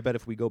frustrating is I bet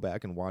if we go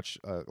back and watch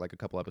like a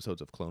couple episodes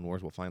of Clone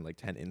Wars, we'll find like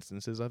 10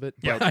 instances of it.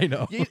 Yeah, But I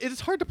know.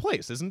 it's hard to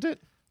place, isn't it?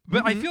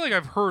 But I feel like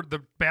I've heard the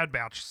Bad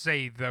Batch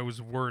say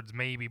those words,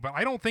 maybe. But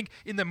I don't think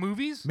in the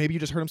movies. Maybe you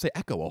just heard him say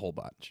Echo a whole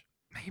bunch.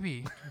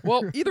 Maybe.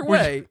 Well, either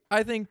way,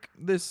 I think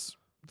this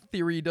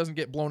theory doesn't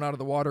get blown out of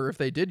the water if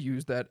they did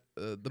use that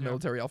the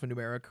military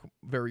alphanumeric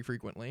very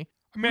frequently.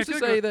 I mean, I Who's to feel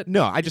say like that?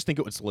 No, I just think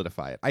it would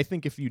solidify it. I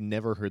think if you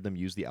never heard them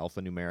use the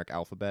alphanumeric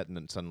alphabet and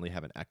then suddenly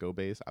have an Echo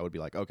base, I would be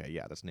like, okay,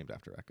 yeah, that's named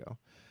after Echo.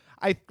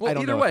 I Well,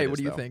 don't either know if way, it what is,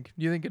 do you though. think?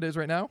 Do you think it is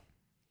right now?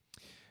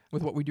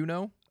 With what we do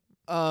know?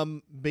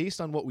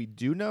 Based on what we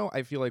do know,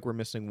 I feel like we're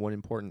missing one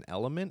important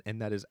element,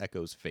 and that is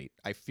Echo's fate.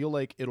 I feel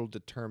like it'll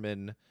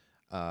determine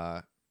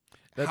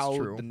That's how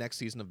true. the next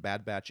season of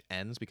Bad Batch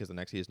ends, because the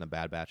next season of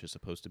Bad Batch is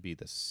supposed to be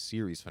the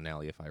series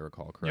finale, if I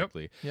recall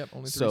correctly. Yep,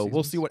 only 3 So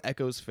we'll seasons. see what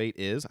Echo's fate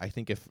is. I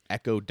think if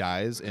Echo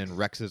dies in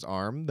Rex's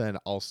arm, then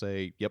I'll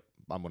say, yep,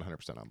 I'm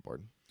 100% on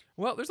board.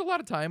 Well, there's a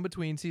lot of time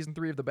between season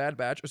 3 of the Bad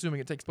Batch,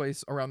 assuming it takes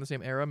place around the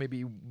same era,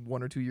 maybe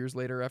 1 or 2 years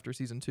later after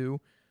season 2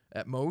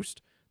 at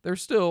most.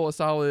 There's still a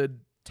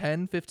solid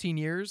 10, 15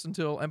 years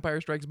until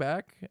Empire Strikes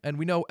Back, and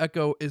we know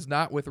Echo is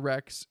not with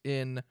Rex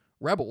in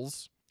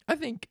Rebels. I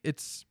think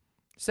it's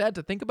sad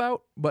to think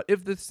about, but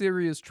if this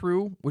theory is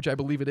true, which I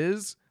believe it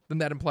is, then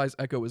that implies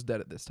Echo is dead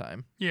at this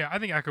time. Yeah, I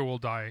think Echo will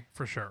die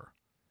for sure.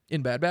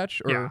 In Bad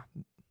Batch? Or,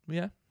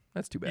 yeah,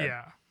 that's too bad.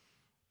 Yeah.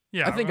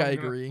 Yeah. I think I I'm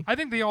agree. I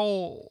think they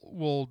all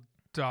will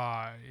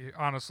die,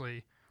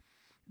 honestly.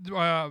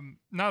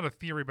 Not a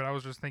theory, but I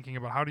was just thinking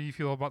about how do you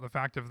feel about the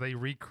fact if they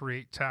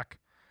recreate Tech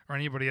or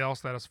anybody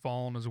else that has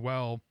fallen as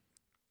well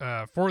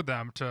for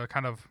them to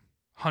kind of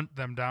hunt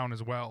them down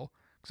as well?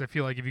 Because I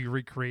feel like if you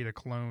recreate a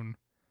clone,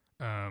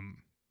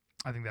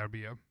 I think that would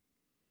be a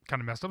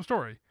kind of messed up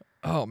story.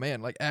 Oh,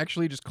 man, like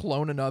actually just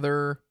clone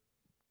another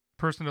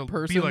Person to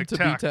person be like to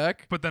Tech, be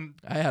Tech? but then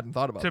I hadn't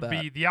thought about to that.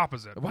 be the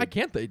opposite. Why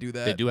can't they do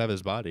that? They do have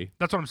his body.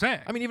 That's what I'm saying.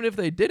 I mean, even if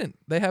they didn't,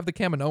 they have the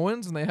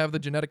Kaminoans and they have the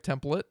genetic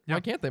template. Why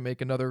Yep. can't they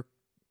make another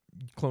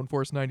Clone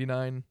Force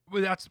 99?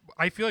 Well,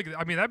 I feel like,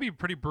 that'd be a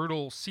pretty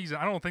brutal season.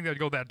 I don't think they'd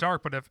go that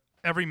dark, but if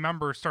every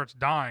member starts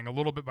dying a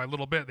little bit by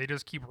little bit, they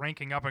just keep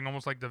ranking up and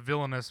almost like the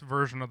villainous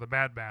version of the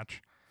Bad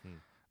Batch.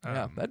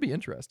 Yeah, that'd be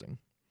interesting.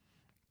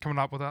 Coming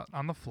up with that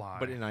on the fly.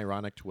 But in an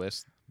ironic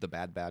twist, the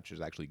Bad Batch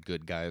is actually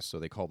good guys, so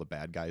they call the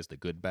bad guys the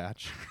Good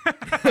Batch. Well,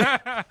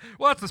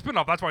 that's the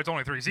spinoff. That's why it's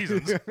only 3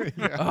 seasons.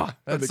 Oh,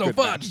 that's The so Good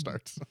fun. Batch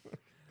starts.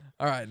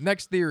 All right,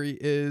 next theory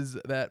is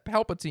that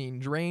Palpatine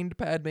drained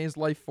Padme's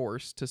life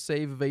force to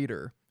save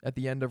Vader at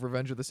the end of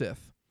Revenge of the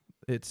Sith.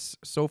 It's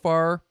so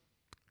far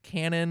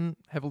canon,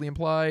 heavily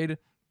implied,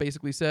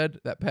 basically said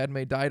that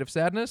Padme died of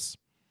sadness.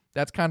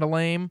 That's kind of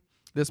lame.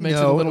 This makes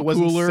it a little it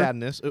wasn't cooler.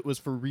 sadness. It was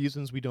for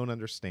reasons we don't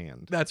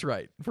understand. That's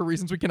right. For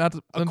reasons we cannot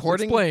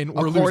According explain,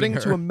 we're according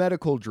losing to her. a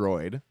medical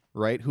droid,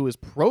 right, who is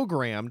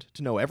programmed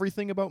to know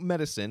everything about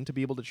medicine to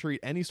be able to treat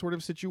any sort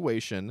of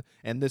situation,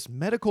 and this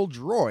medical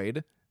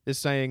droid is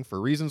saying,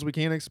 for reasons we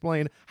can't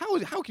explain, how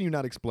can you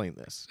not explain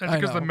this? That's I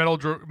because the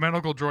know.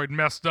 medical droid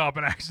messed up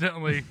and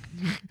accidentally.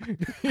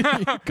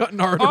 Cut an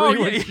artery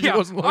when she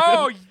wasn't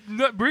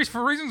looking.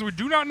 For reasons we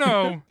do not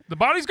know, the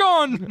body's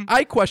gone.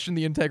 I question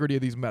the integrity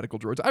of these medical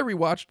droids. I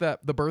rewatched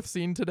the birth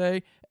scene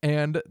today,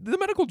 and the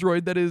medical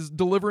droid that is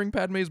delivering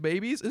Padme's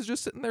babies is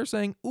just sitting there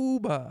saying,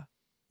 "Ooba,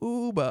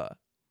 ooba."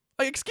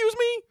 Like, excuse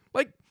me?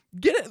 Like,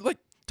 get it? Like,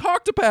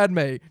 talk to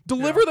Padme.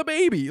 Deliver the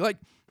baby. Like,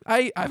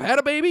 I've had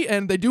a baby,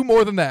 and they do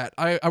more than that.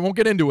 I won't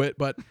get into it,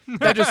 but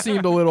that just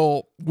seemed a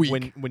little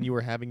weak. When you were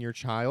having your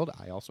child,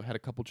 I also had a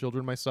couple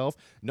children myself.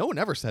 No one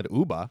ever said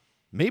Uba.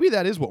 Maybe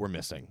that is what we're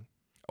missing.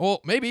 Well,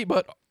 maybe,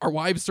 but our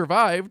wives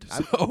survived,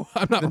 so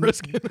I'm not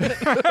risking it.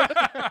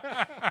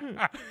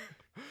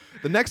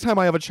 The next time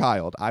I have a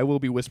child, I will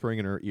be whispering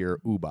in her ear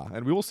Uba,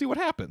 and we will see what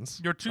happens.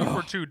 You're 2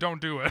 for 2.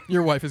 Don't do it.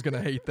 Your wife is going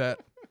to hate that.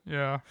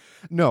 Yeah.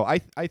 No, I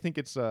think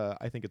it's a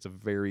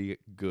very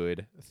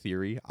good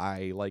theory.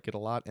 I like it a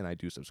lot, and I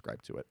do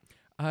subscribe to it.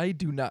 I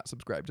do not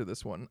subscribe to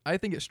this one. I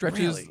think it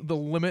stretches Really? the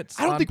limits.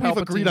 I don't on think we've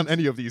agreed on Palpatine's-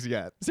 any of these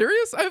yet.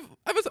 Serious?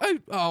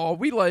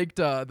 We liked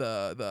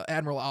the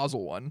Admiral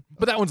Ozzel one,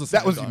 but that one's a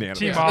That was slam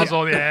dunk. unanimous. Team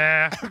Ozzel,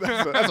 yeah.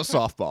 That's a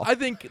softball. I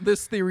think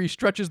this theory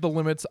stretches the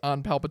limits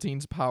on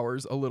Palpatine's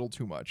powers a little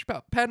too much.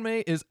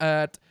 Padme is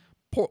at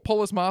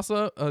Polis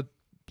Massa, a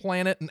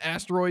planet, an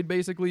asteroid,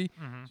 basically.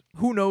 Mhm.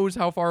 Who knows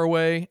how far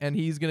away, and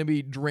he's going to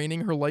be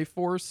draining her life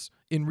force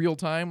in real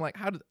time. Like,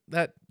 how did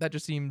that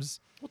just seems...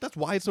 Well, that's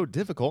why it's so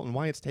difficult and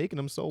why it's taken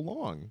him so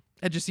long.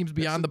 It just seems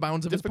beyond the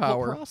bounds of his Difficult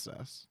power.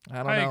 process. I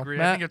don't I know. agree. I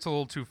Matt? think it's a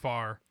little too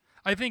far.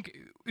 I think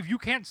if you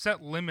can't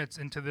set limits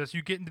into this,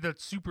 you get into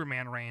that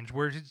Superman range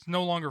where it's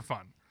no longer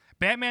fun.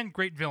 Batman,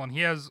 great villain.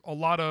 He has a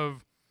lot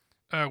of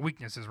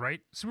weaknesses,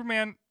 right?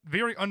 Superman,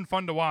 very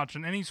unfun to watch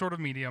in any sort of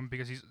medium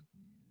because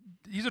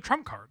he's a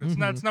trump card.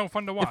 It's no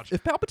fun to watch.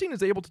 If Palpatine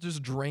is able to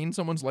just drain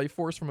someone's life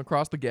force from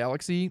across the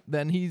galaxy,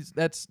 then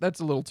that's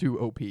a little too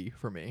OP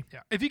for me.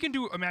 Yeah, if he can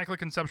do Immaculate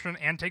Conception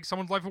and take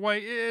someone's life away,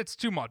 it's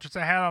too much. It's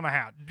a hat on a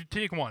hat.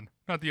 Take one,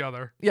 not the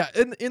other. Yeah,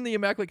 in the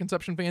Immaculate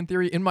Conception fan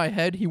theory, in my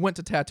head, he went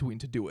to Tatooine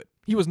to do it.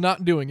 He was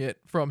not doing it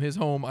from his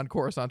home on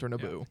Coruscant or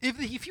Naboo.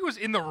 If he was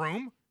in the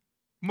room,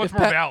 much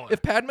more valid.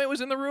 If Padme was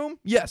in the room,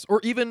 yes,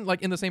 or even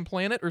like in the same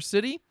planet or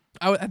city,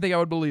 I think I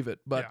would believe it.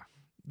 But Yeah.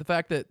 the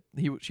fact that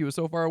she was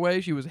so far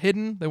away, she was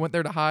hidden, they went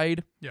there to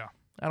hide. Yeah.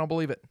 I don't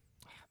believe it.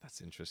 That's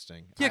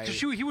interesting. Yeah, because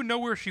he would know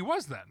where she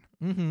was then.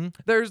 Mm-hmm.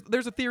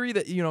 There's a theory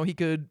that he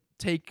could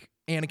take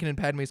Anakin and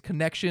Padme's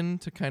connection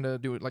to kind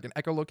of do it like an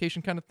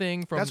echolocation kind of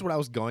thing. That's what I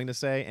was going to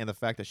say, and the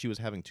fact that she was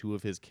having two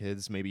of his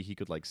kids, maybe he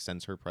could like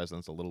sense her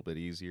presence a little bit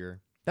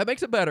easier. That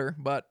makes it better,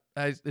 but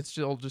it's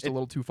still just a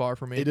little too far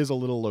for me. It is a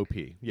little OP.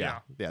 Yeah.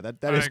 That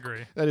I is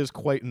agree. that is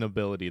quite an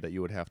ability that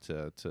you would have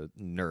to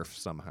nerf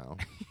somehow.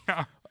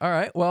 Yeah. All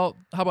right. Well,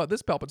 how about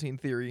this Palpatine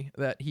theory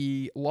that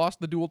he lost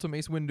the duel to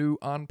Mace Windu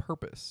on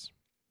purpose,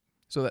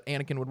 so that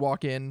Anakin would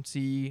walk in,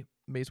 see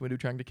Mace Windu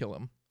trying to kill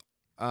him.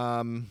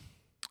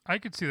 I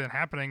could see that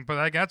happening, but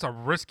like, that's a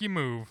risky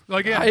move.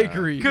 Like, yeah, I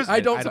agree. 'cause I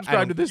don't I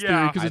subscribe to don't- this theory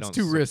yeah. because I it's don't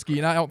too sub- risky,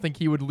 and I don't think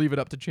he would leave it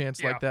up to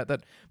chance like that.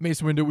 That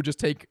Mace Windu would just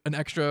take an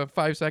extra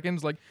 5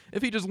 seconds. Like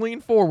if he just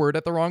leaned forward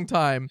at the wrong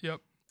time,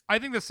 Yep. I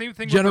think the same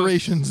thing.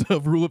 generations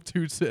of Rule of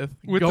Two Sith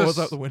goes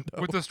out the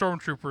window. With the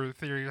Stormtrooper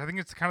theory, I think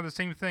it's kind of the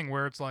same thing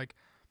where it's like,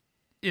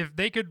 if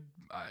they could,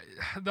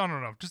 I don't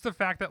know, just the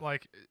fact that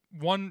like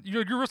one,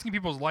 you're risking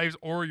people's lives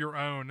or your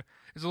own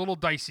is a little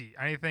dicey.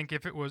 I think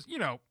if it was,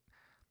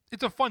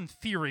 it's a fun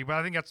theory, but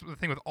I think that's the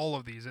thing with all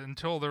of these.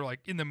 Until they're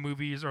like in the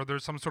movies or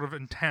there's some sort of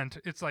intent,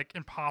 it's like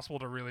impossible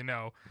to really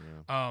know.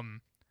 Yeah.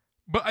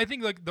 But I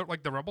think like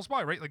the Rebel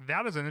Spy, right? Like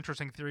that is an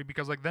interesting theory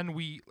because like then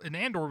we in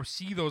Andor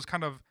see those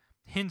kind of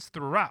hints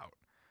throughout,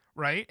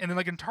 right? And then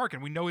like in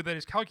Tarkin, we know that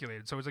it's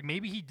calculated. So it's like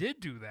maybe he did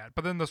do that.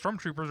 But then the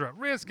Stormtroopers are at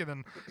risk, and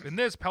then in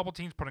this,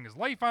 Palpatine's putting his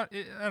life on.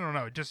 I don't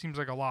know. It just seems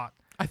like a lot.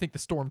 I think the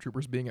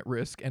Stormtroopers being at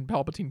risk and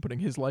Palpatine putting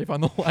his life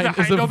on the line I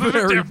is a know there's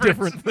a very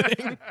difference. different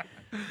thing.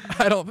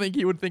 I don't think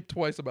he would think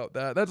twice about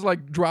that. That's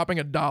like dropping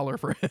 $1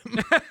 for him.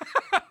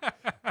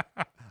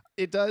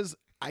 It does.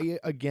 I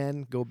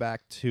again go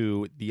back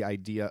to the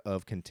idea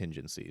of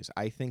contingencies.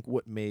 I think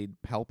what made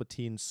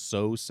Palpatine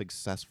so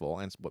successful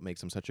and what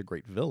makes him such a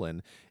great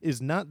villain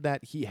is not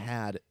that he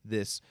had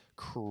this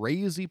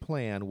crazy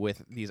plan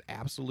with these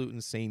absolute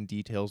insane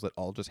details that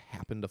all just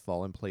happened to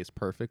fall in place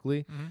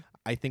perfectly. Mm-hmm.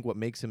 I think what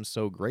makes him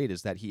so great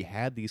is that he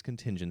had these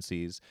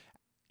contingencies.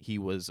 He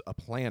was a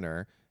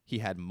planner. He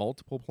had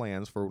multiple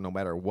plans for no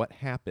matter what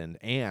happened,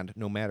 and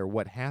no matter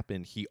what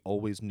happened, he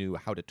always knew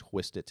how to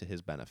twist it to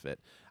his benefit.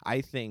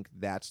 I think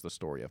that's the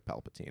story of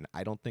Palpatine.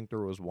 I don't think there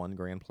was one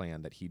grand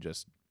plan that he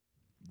just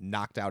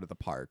knocked out of the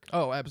park.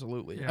 Oh,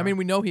 absolutely. Yeah. I mean,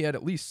 we know he had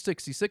at least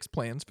 66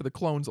 plans for the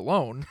clones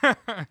alone.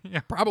 Yeah.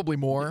 Probably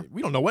more.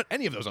 We don't know what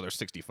any of those other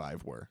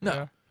 65 were. No.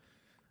 Yeah.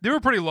 They were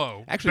pretty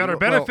low. Actually, better well-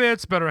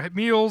 benefits, better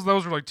meals.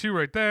 Those were like 2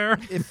 right there.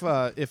 If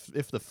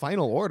the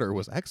final order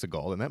was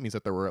Exegol, then that means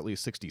that there were at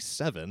least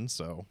 67.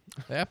 So,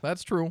 Yeah,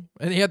 that's true.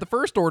 And he had the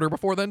First Order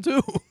before then,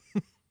 too.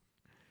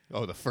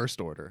 oh, the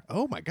first order.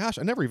 Oh my gosh,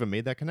 I never even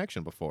made that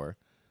connection before.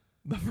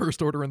 The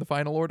First Order and the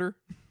Final Order?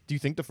 Do you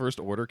think the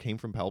first order came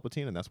from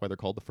Palpatine, and that's why they're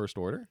called the First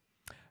Order?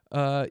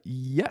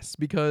 Yes,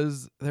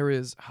 because there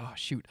is,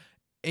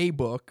 a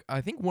book,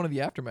 I think one of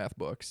the Aftermath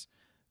books,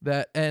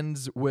 that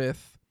ends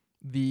with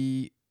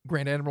the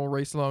Grand Admiral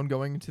Ray Sloane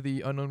going to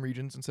the unknown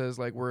regions and says,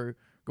 like, we're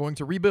going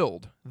to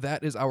rebuild.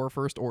 That is our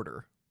First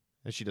Order.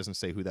 And she doesn't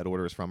say who that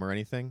order is from or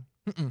anything.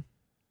 Mm-mm.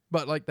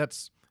 But, like,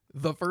 that's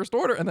the First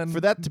Order. And then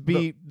For that to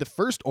be the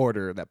first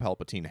order that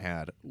Palpatine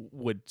had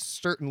would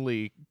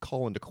certainly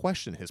call into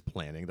question his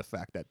planning, the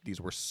fact that these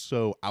were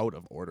so out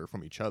of order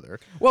from each other.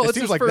 Well, it it's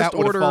seems his like first that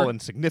would have order. fallen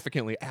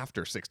significantly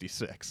after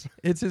 66.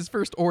 It's his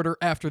First Order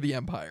after the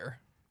Empire.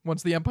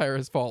 Once the Empire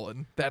has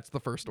fallen, that's the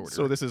First Order.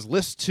 So this is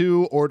List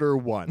 2, Order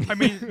 1. I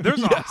mean, there's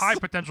a Yes. high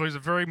potential. He's a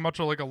very much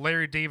like a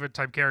Larry David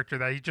type character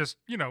that he just,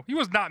 he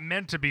was not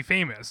meant to be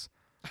famous.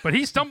 but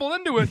he stumbled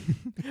into it.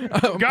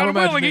 I'm God willing,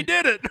 imagining- he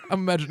did it. I'm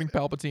imagining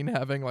Palpatine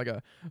having like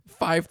a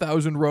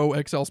 5,000 row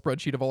Excel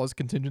spreadsheet of all his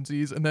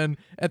contingencies, and then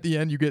at the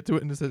end you get to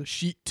it and it says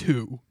sheet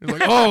 2. It's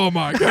like, oh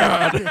my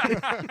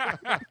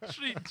god.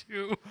 Sheet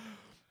 2.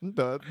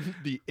 The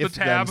if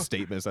then tab.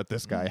 statements that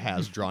this guy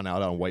has drawn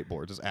out on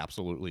whiteboards is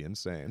absolutely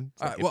insane.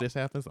 It's like, well- if this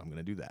happens, I'm going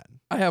to do that.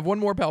 I have one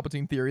more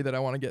Palpatine theory that I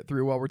want to get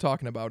through while we're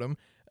talking about him.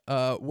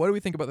 What do we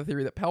think about the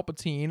theory that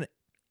Palpatine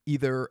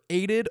either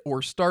aided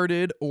or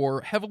started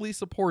or heavily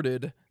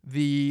supported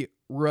the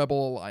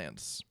Rebel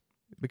Alliance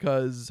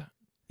because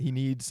he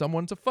needs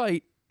someone to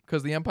fight,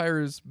 because the Empire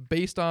is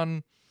based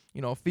on,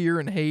 fear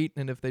and hate,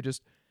 and if they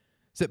just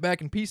sit back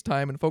in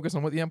peacetime and focus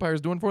on what the Empire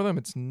is doing for them,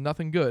 it's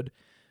nothing good.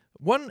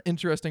 One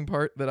interesting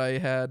part that I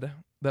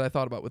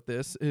thought about with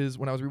this is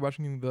when I was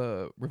rewatching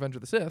the Revenge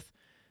of the Sith,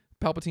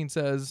 Palpatine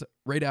says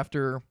right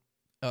after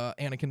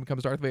Anakin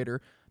becomes Darth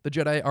Vader, the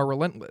Jedi are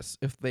relentless.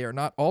 If they are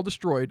not all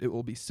destroyed, it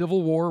will be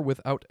civil war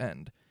without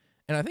end.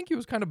 And I think he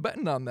was kind of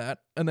betting on that.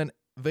 And then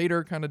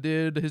Vader kind of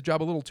did his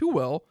job a little too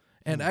well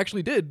and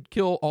actually did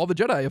kill all the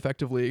Jedi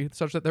effectively,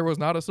 such that there was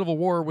not a civil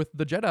war with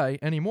the Jedi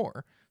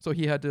anymore. So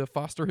he had to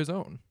foster his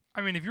own.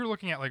 I mean, if you're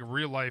looking at like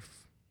real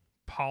life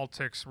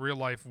politics, real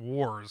life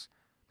wars,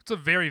 it's a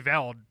very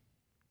valid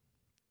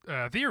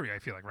theory, I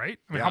feel like, right?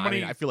 I mean, Yeah, how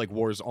many? I feel like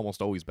wars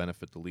almost always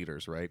benefit the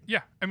leaders, right?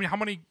 Yeah, I mean, how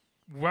many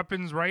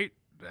weapons, right,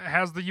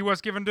 has the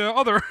U.S. given to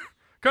other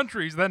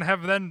countries that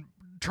have then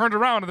turned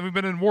around and then we've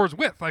been in wars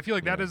with? I feel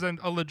like that is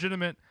a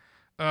legitimate.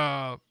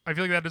 I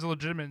feel like that is a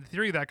legitimate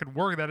theory that could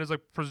work. That is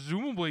like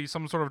presumably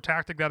some sort of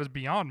tactic that is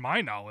beyond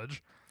my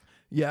knowledge.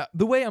 Yeah,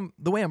 the way I'm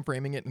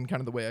framing it, and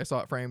kind of the way I saw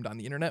it framed on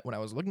the internet when I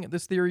was looking at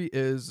this theory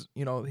is,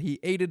 he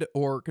aided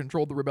or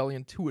controlled the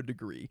rebellion to a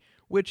degree,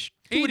 which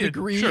to a Aided,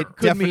 degree sure. it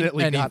could mean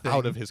Definitely anything. not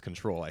out of his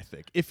control, I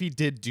think. If he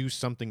did do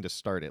something to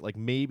start it, like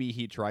maybe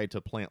he tried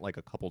to plant like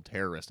a couple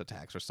terrorist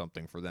attacks or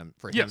something for him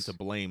Yes. to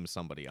blame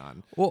somebody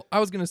on. Well, I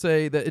was going to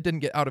say that it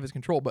didn't get out of his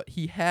control, but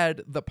he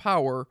had the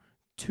power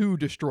to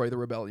destroy the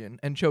rebellion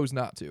and chose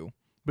not to,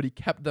 but he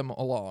kept them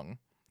along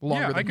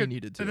longer than he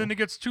needed to. And then it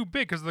gets too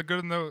big because the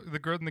good in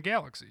the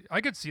galaxy. I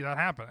could see that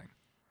happening.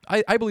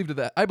 I believe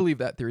that. I believe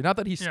that theory. Not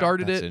that he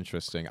started That's it.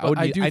 interesting. But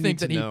I do need think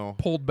to that he know.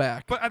 pulled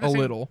back But at the a same-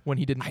 little when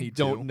he didn't I need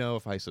don't to. know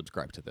if I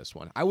subscribe to this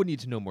one. I would need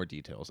to know more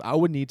details. I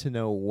would need to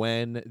know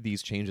when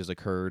these changes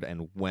occurred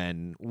and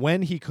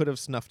when he could have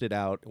snuffed it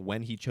out,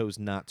 when he chose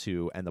not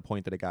to, and the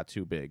point that it got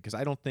too big. Because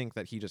I don't think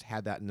that he just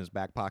had that in his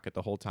back pocket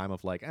the whole time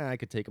of like, I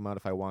could take him out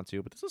if I want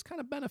to, but this is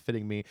kind of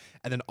benefiting me.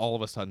 And then all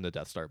of a sudden the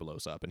Death Star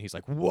blows up, and he's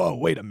like, whoa,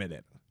 wait a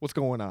minute. What's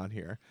going on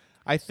here?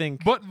 I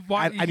think But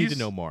why? I need to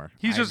know more.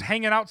 He's just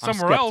hanging out I'm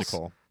somewhere else.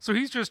 skeptical. So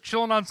he's just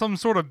chilling on some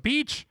sort of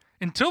beach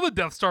until the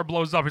Death Star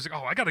blows up. He's like,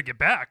 oh, I got to get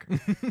back.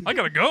 I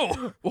got to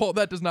go. Well,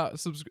 that does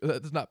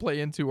not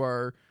play into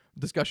our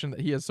discussion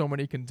that he has so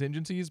many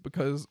contingencies,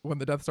 because when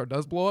the Death Star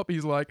does blow up,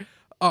 he's like,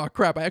 oh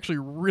crap, I actually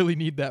really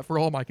need that for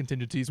all my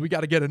contingencies. We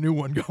got to get a new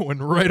one going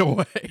right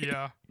away.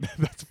 Yeah.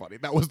 That's funny.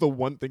 That was the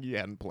one thing he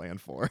hadn't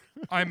planned for.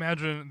 I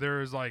imagine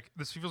there is like,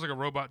 this feels like a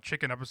Robot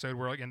Chicken episode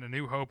where like in A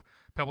New Hope,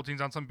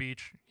 Palpatine's on some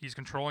beach. He's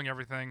controlling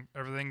everything.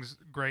 Everything's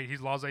great. He's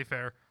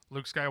laissez-faire.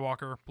 Luke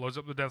Skywalker blows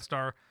up the Death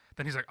Star.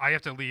 Then he's like, I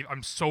have to leave.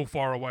 I'm so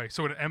far away.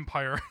 So in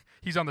Empire,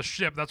 he's on the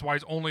ship. That's why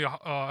he's only a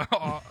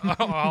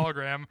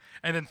hologram.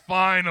 And then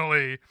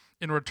finally,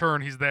 in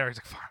return, he's there. He's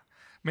like, "Fuck,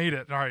 made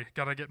it. All right,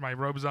 gotta get my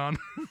robes on.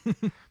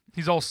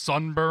 He's all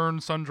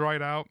sunburned,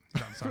 sun-dried out.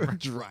 He's not sunburned.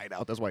 Dried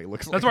out. That's why he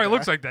looks like That's why that. he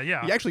looks like that,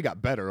 yeah. He actually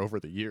got better over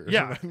the years.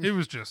 Yeah, it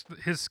was just,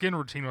 his skin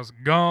routine was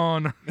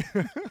gone.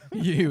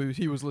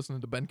 He was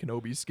listening to Ben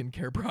Kenobi's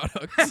skincare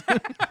products.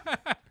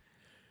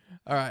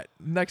 All right,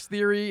 next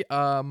theory.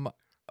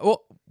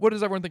 Well, what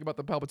does everyone think about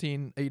the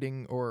Palpatine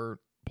aiding or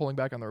pulling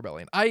back on the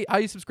rebellion?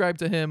 I subscribe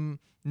to him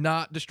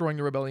not destroying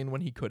the rebellion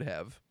when he could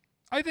have,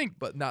 I think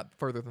but not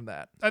further than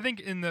that. I think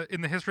in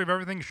the history of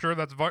everything, sure,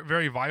 that's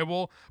very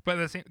viable. But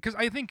at the same, because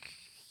I think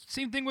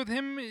same thing with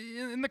him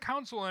in the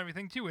council and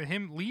everything too, and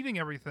him leaving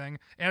everything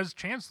as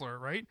chancellor,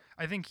 right?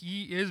 I think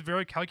he is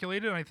very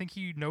calculated, and I think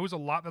he knows a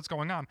lot that's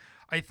going on.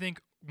 I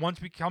think once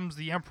becomes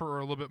the emperor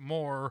a little bit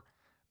more.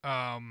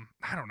 I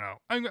don't know.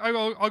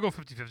 I'll go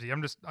 50-50.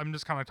 I'm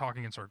just kind of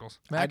talking in circles.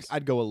 Max?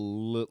 I'd go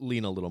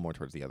lean a little more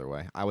towards the other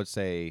way. I would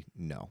say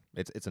no.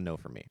 It's a no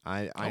for me.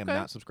 I am Okay.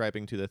 not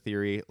subscribing to the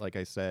theory. Like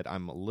I said,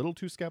 I'm a little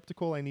too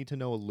skeptical. I need to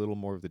know a little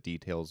more of the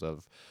details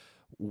of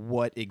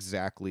what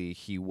exactly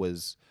he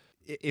was,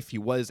 if he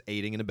was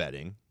aiding and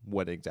abetting,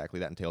 what exactly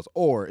that entails,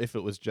 or if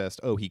it was just,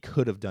 oh, he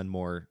could have done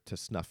more to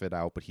snuff it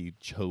out, but he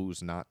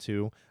chose not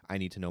to. I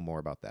need to know more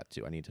about that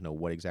too. I need to know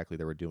what exactly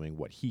they were doing,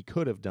 what he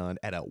could have done,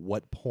 and at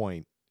what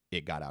point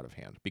it got out of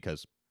hand,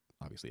 because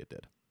obviously it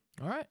did.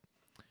 All right.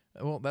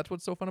 Well, that's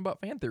what's so fun about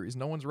fan theories.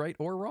 No one's right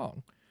or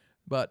wrong.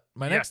 But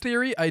my Yeah. next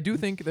theory, I do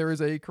think there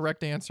is a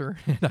correct answer,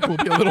 and I will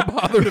be a little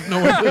bothered if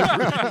no one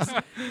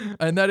agrees.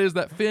 And that is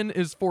that Finn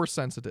is force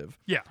sensitive.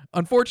 Yeah.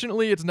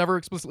 Unfortunately, it's never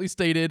explicitly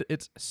stated.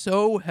 It's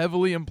so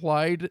heavily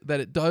implied that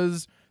it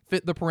does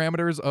fit the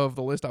parameters of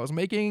the list I was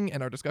making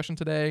and our discussion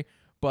today.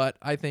 But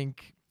I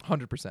think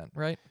 100%,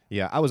 right?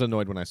 Yeah, I was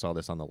annoyed when I saw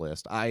this on the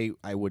list. I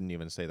wouldn't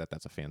even say that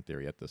that's a fan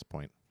theory at this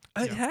point.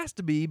 It Yeah. has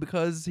to be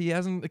because he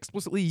hasn't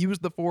explicitly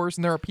used the Force,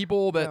 and there are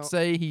people that Well,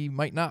 say he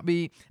might not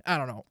be. I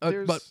don't know, but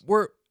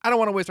there's- I don't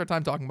want to waste our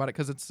time talking about it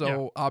because it's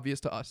so obvious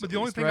to us. But at the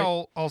only least, thing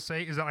right? I'll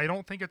say is that I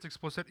don't think it's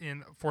explicit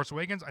in Force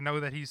Awakens. I know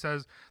that he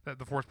says that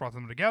the Force brought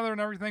them together and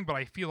everything, but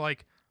I feel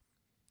like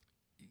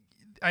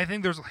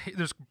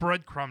there's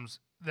breadcrumbs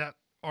that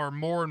are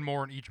more and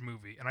more in each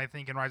movie, and I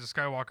think in Rise of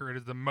Skywalker it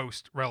is the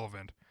most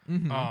relevant.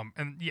 Mhm.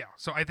 And yeah,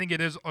 so I think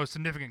it is a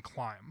significant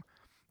climb.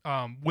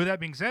 With that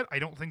being said, I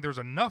don't think there's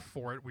enough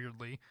for it,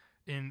 weirdly,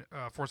 in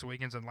Force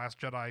Awakens and Last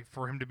Jedi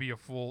for him to be a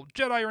full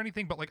Jedi or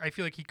anything, but like I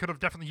feel like he could have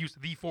definitely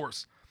used the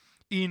Force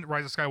in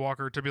Rise of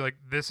Skywalker to be like,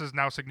 this is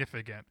now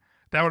significant.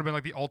 That would have been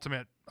like the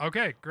ultimate,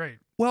 okay, great.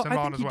 Well, Send him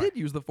I on think his he way. did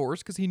use the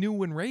Force because he knew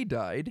when Rey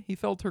died, he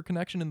felt her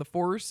connection in the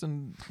Force,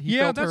 and he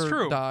Yeah, felt that's her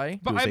true. die.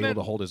 But he was I able meant,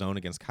 to hold his own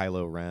against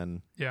Kylo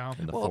Ren yeah.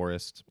 in the Well,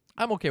 forest.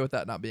 I'm okay with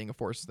that not being a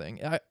Force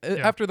thing.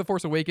 After the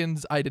Force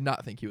Awakens, I did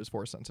not think he was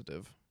Force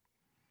sensitive.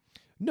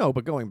 No,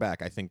 but going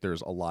back, I think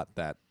there's a lot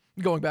that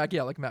Going back,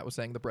 like Matt was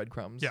saying, the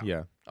breadcrumbs. Yeah.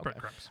 yeah. Okay.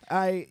 Breadcrumbs.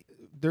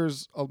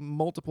 There's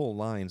multiple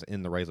lines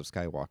in the Rise of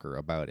Skywalker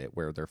about it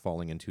where they're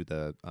falling into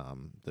the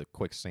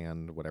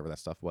quicksand, whatever that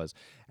stuff was,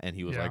 and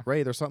he was Yeah. like,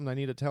 "Ray, there's something I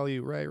need to tell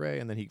you, Ray,"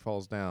 and then he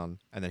falls down,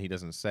 and then he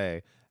doesn't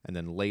say, and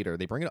then later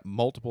they bring it up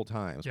multiple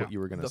times Yeah. what you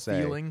were gonna The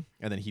say, feeling.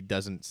 and then he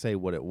doesn't say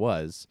what it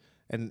was.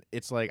 And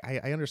it's like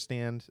I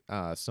understand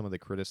some of the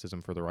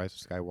criticism for the Rise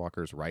of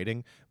Skywalker's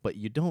writing, but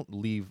you don't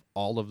leave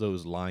all of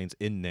those lines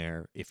in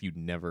there if you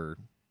never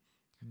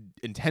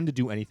intend to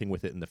do anything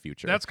with it in the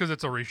future. That's because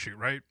it's a reshoot,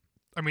 right?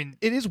 I mean,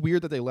 It is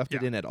weird that they left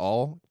it Yeah. in at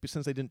all,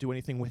 since they didn't do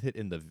anything with it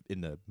in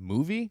the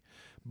movie.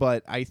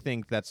 But I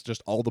think that's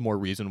just all the more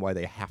reason why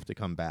they have to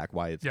come back,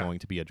 why it's Yeah. going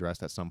to be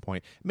addressed at some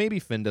point. Maybe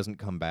Finn doesn't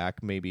come back,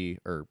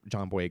 or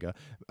John Boyega.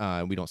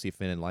 We don't see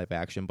Finn in live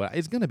action, but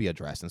it's going to be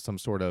addressed in some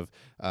sort of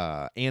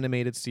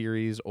animated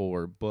series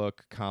or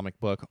comic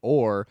book,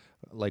 or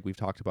like we've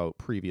talked about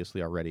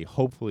previously already.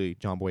 Hopefully,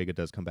 John Boyega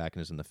does come back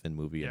and is in the Finn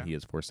movie, Yeah. and he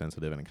is Force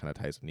sensitive, and it kind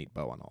of ties a neat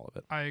bow on all of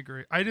it. I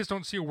agree. I just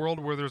don't see a world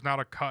where there's not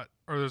a cut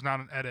or there's not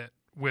an edit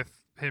with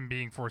him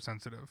being Force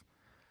sensitive.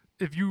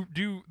 If you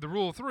do the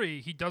rule of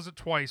three, he does it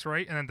twice,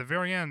 right? And at the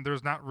very end,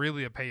 there's not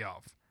really a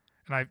payoff.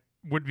 And I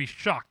would be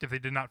shocked if they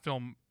did not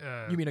film.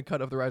 You mean a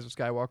cut of the Rise of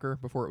Skywalker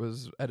before it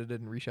was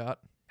edited and reshot?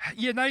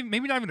 Yeah,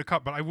 maybe not even a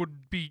cut, but I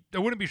wouldn't be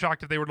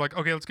shocked if they were like,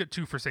 okay, let's get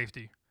two for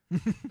safety,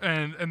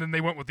 and then they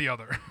went with the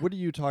other. What are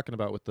you talking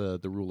about with the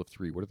rule of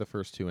three? What are the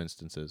first two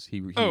instances?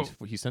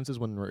 He senses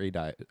when Rey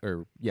dies,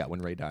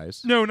 when Rey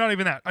dies. No, not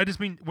even that. I just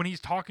mean when he's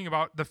talking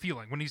about the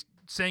feeling, when he's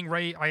saying,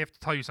 "Ray, I have to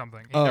tell you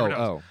something." He never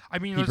does. I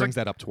mean, He there's brings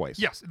like, that up twice.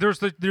 yes,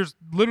 there's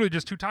literally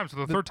just two times. So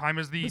the third time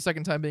is The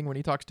second time being when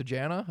he talks to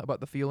Jana about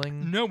the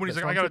feeling. No, when he's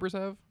that like, I gotta- Stormtroopers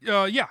have.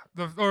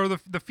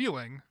 the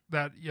feeling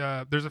that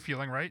there's a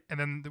feeling, right? And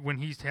then when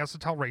he has to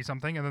tell Ray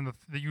something, and then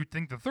you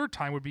think the third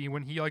time would be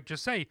when he like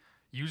just say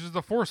uses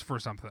the Force for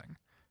something,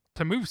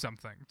 to move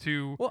something,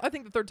 to Well, I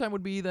think the third time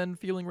would be then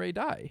feeling Rey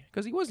die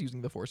because he was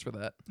using the Force for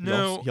that.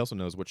 no, He also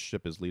knows which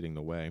ship is leading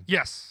the way.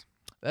 yes.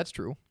 That's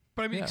true.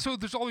 But I mean, Yeah. so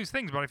there's all these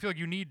things, but I feel like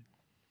you need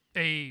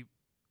an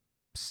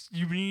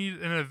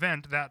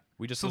event that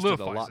We just listed a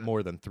solidifies lot it.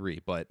 more than three,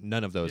 but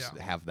none of those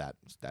Yeah. have that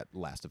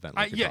last event.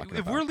 Like you're yeah, talking if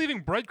about. we're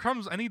leaving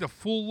breadcrumbs, I need a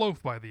full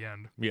loaf by the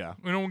end. Yeah.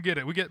 We don't get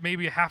it. We get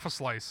maybe a half a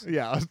slice.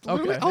 Yeah.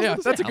 Okay, yeah,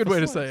 that's a good way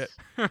to say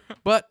it.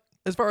 But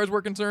as far as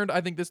we're concerned,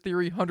 I think this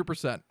theory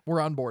 100% we're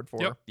on board for.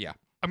 Yep. Yeah.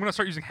 I'm gonna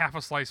start using half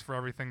a slice for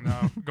everything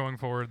now going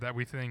forward that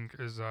we think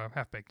is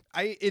half baked.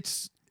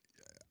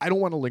 I don't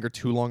want to linger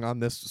too long on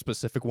this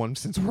specific one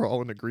since we're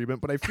all in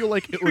agreement, but I feel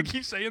like it We would.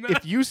 keep saying that.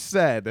 If you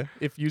said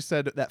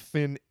that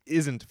Finn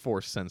isn't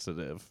Force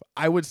sensitive,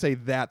 I would say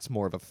that's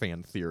more of a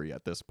fan theory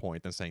at this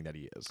point than saying that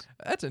he is.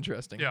 That's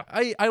interesting. Yeah.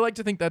 I like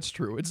to think that's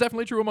true. It's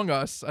definitely true among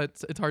us.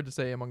 It's hard to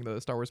say among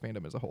the Star Wars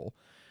fandom as a whole.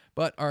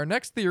 But our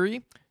next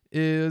theory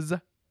is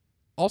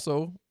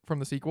also from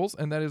the sequels,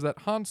 and that is that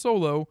Han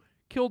Solo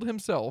killed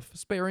himself,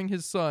 sparing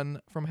his son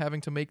from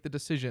having to make the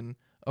decision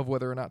of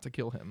whether or not to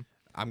kill him.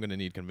 I'm going to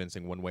need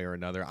convincing one way or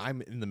another.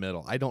 I'm in the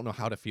middle. I don't know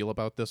how to feel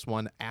about this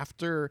one.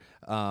 After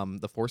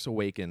The Force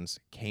Awakens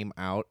came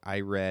out,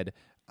 I read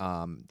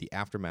the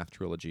Aftermath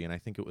trilogy, and I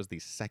think it was the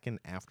second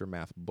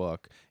Aftermath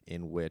book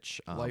in which...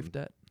 Life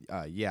debt.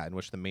 in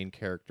which the main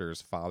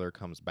character's father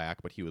comes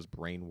back, but he was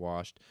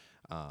brainwashed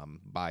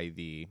by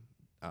the...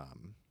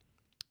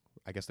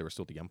 I guess they were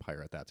still the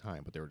Empire at that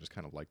time, but they were just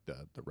kind of like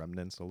the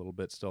remnants a little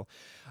bit still.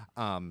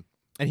 And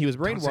he was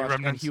Don't say brainwashed, and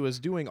remnants. he was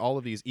doing all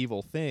of these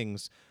evil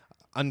things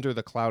under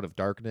the cloud of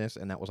darkness,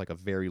 and that was like a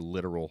very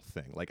literal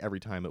thing. Like every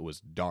time it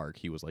was dark,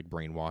 he was like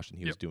brainwashed, and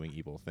he was doing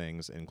evil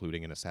things,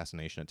 including an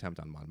assassination attempt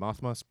on Mon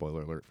Mothma.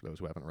 Spoiler alert for those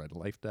who haven't read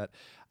Life Debt.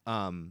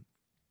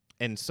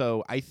 And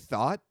so I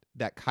thought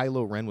that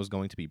Kylo Ren was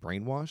going to be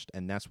brainwashed,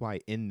 and that's why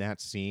in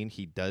that scene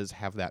he does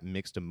have that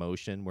mixed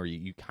emotion where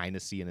you kind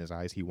of see in his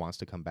eyes he wants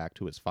to come back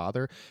to his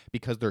father,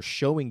 because they're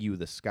showing you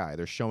the sky.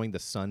 They're showing the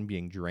sun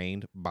being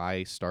drained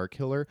by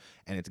Starkiller,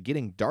 and it's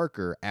getting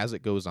darker as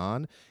it goes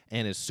on,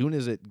 and as soon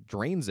as it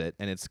drains it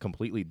and it's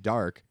completely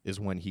dark is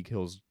when he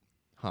kills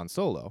Han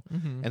Solo.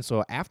 And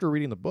so after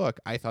reading the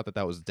book, I thought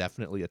that was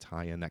definitely a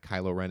tie-in, that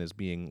Kylo Ren is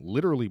being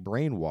literally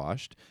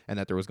brainwashed and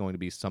that there was going to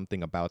be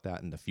something about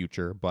that in the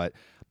future. But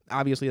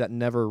obviously that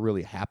never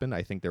really happened.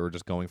 I think they were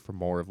just going for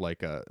more of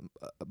like a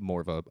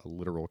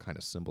literal kind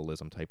of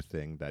symbolism type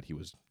thing, that he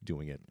was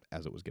doing it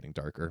as it was getting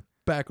darker.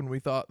 Back when we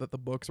thought that the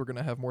books were going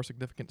to have more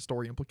significant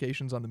story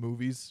implications on the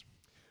movies.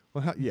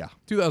 Well, yeah.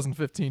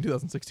 2015,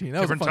 2016. That was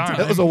a Different fun time. time.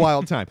 That was a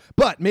wild time.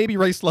 But maybe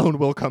Ray Sloan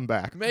will come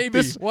back.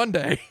 Maybe one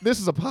day. This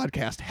is a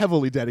podcast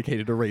heavily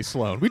dedicated to Ray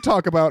Sloan. We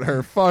talk about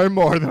her far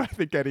more than I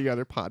think any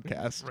other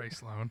podcast. Ray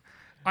Sloan.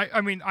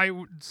 I mean, I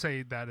would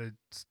say that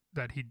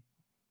that he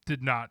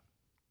did not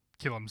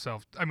kill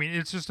himself. I mean,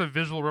 it's just a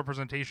visual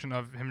representation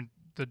of him,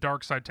 the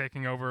dark side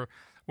taking over.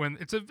 When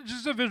it's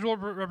just a visual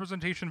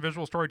representation,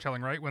 visual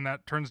storytelling, right? When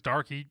that turns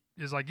dark, he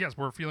is like, yes,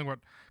 we're feeling what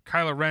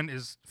Kylo Ren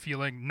is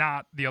feeling,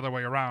 not the other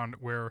way around,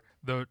 where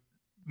the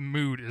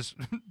mood is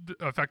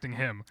affecting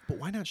him. But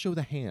why not show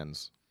the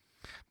hands?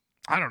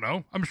 I don't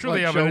know. I'm sure Like,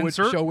 they have an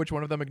insert. show which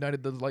one of them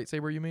ignited the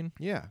lightsaber, you mean?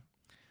 Yeah.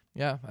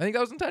 Yeah, I think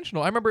that was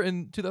intentional. I remember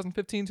in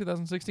 2015,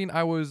 2016,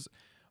 I was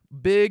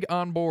big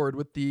on board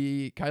with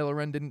the Kylo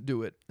Ren didn't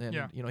do it. And,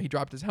 Yeah. he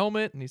dropped his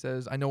helmet and he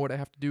says, I know what I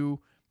have to do,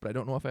 but I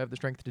don't know if I have the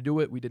strength to do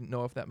it. We didn't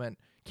know if that meant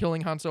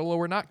killing Han Solo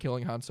or not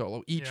killing Han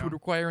Solo. Each would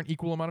require an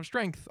equal amount of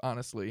strength,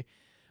 honestly.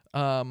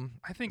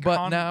 I think but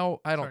Han, now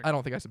I don't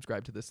sorry. think I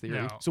subscribe to this theory.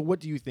 No. So what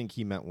do you think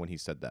he meant when he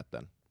said that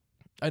then?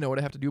 I know what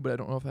I have to do, but I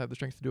don't know if I have the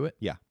strength to do it.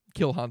 Yeah.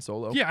 Kill Han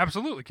Solo. Yeah,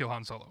 absolutely kill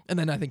Han Solo. And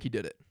then I think he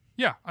did it.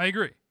 Yeah, I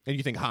agree. And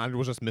you think Han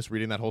was just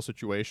misreading that whole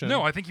situation?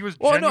 No, I think he was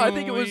Well, no, genuinely I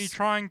think it was-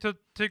 trying to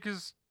take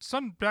his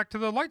son back to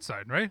the light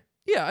side, right?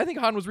 Yeah, I think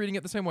Han was reading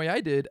it the same way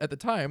I did at the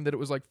time, that it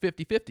was like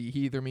 50-50.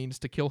 He either means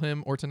to kill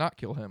him or to not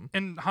kill him.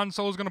 And Han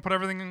Solo's going to put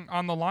everything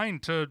on the line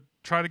to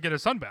try to get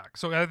his son back.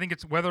 So I think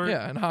it's whether...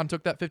 Yeah, and Han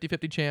took that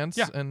 50-50 chance.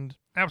 Yeah. And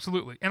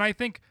Absolutely. And I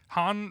think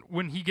Han,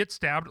 when he gets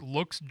stabbed,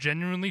 looks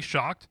genuinely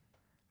shocked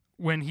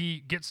when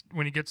he gets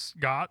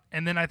got.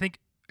 And then I think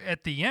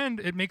at the end,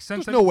 it makes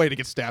sense There's no way to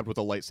get stabbed with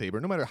a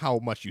lightsaber, no matter how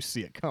much you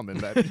see it coming.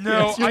 That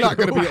No, you're I- not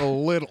going to be a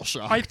little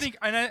shocked. I think,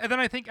 and then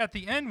I think at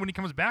the end, when he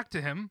comes back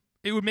to him,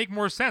 it would make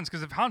more sense,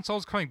 because if Han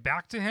Solo's coming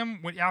back to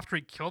him after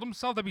he killed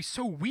himself, that'd be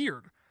so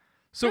weird.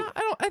 So yeah,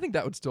 I think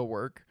that would still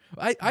work.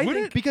 I Would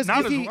think it? because Not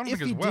if as- I he, don't if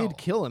think he as well. did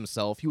kill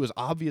himself, he was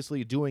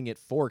obviously doing it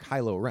for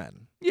Kylo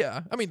Ren.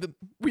 yeah. I mean,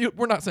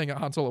 we're not saying that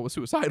Han Solo was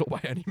suicidal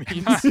by any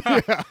means.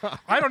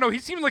 I don't know. He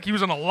seemed like he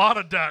was in a lot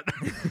of debt.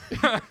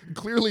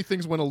 Clearly,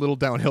 things went a little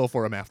downhill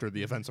for him after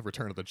the events of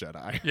Return of the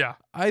Jedi. Yeah.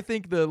 I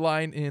think the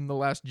line in The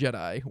Last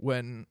Jedi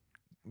when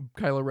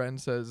Kylo Ren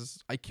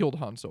says, I killed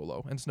Han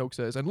Solo, and Snoke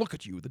says, and look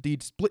at you, the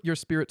deed split your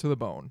spirit to the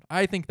bone.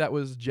 I think that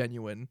was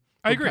genuine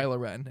I from agree. Kylo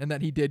Ren, and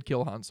that he did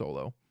kill Han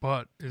Solo.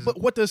 But But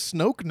what does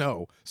Snoke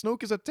know?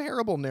 Snoke is a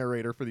terrible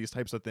narrator for these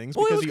types of things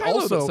Well, it because was he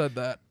Kylo also that said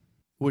that.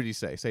 What did he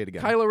say? Say it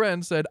again. Kylo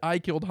Ren said, I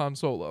killed Han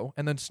Solo,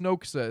 and then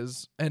Snoke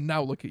says, and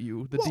now look at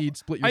you, the Well, deed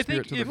split your I spirit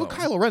think to the if- Well, bone.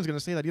 Kylo Ren's going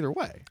to say that either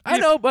way. I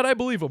know, but I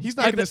believe him. He's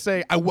not going to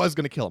say, I was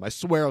going to kill him. I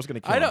swear I was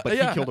going to kill I him, know, but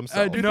yeah, he killed I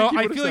himself. do no, think he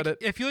I would've feel said like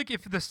it. I feel like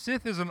if the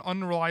Sith is an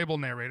unreliable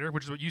narrator,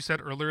 which is what you said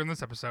earlier in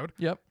this episode,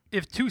 Yep.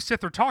 if two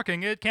Sith are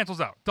talking, it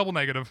cancels out. Double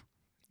negative.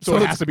 So it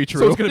it's- has to be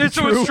true. so it's gonna be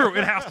So it's true.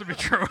 It has to be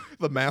true.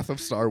 The math of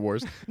Star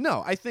Wars.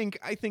 No, I think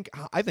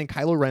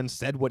Kylo Ren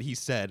said what he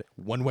said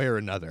one way or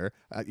another.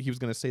 He was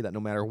going to say that no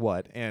matter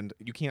what, and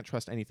you can't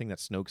trust anything that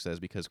Snoke says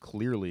because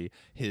clearly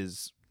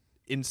his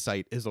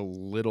insight is a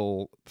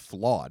little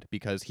flawed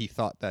because he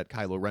thought that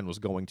Kylo Ren was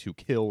going to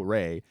kill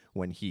Rey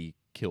when he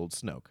killed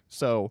Snoke.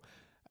 So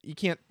you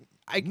can't.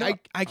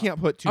 I can't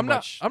put too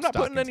much. I'm not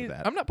stock putting into any.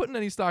 that. I'm not putting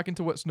any stock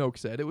into what Snoke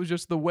said. It was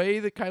just the way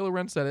that Kylo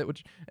Ren said it,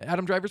 which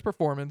Adam Driver's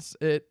performance.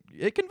 It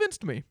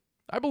convinced me.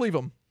 I believe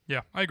him.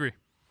 Yeah, I agree.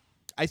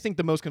 I think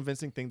the most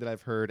convincing thing that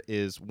I've heard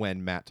is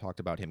when Matt talked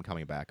about him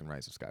coming back in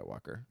Rise of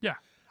Skywalker. Yeah.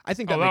 I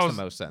think Oh, that that makes was-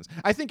 the most sense.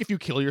 I think if you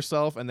kill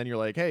yourself and then you're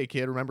like, hey,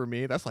 kid, remember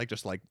me? That's like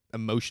just like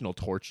emotional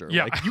torture.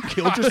 Yeah. Like you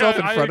killed yourself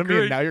in I front of me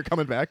agree. and now you're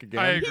coming back again.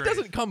 I agree. He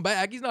doesn't come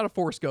back. He's not a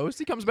Force ghost.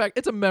 He comes back.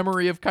 It's a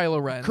memory of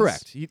Kylo Ren.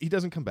 Correct. He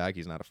doesn't come back.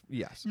 He's not a...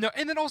 Yes. No,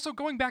 and then also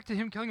going back to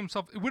him killing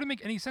himself, it wouldn't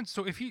make any sense.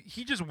 So if he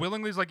just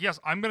willingly is like, yes,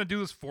 I'm going to do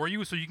this for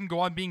you so you can go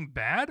on being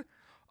bad,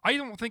 I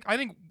think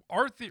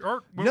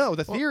No,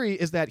 the theory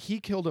is that he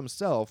killed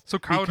himself So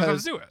Kylo doesn't have to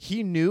because do it.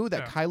 he knew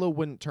that Yeah. Kylo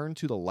wouldn't turn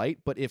to the light,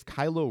 but if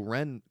Kylo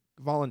Ren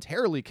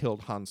voluntarily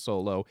killed Han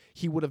Solo,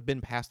 he would have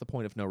been past the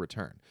point of no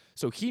return.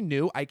 So he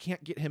knew, I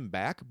can't get him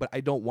back, but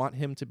I don't want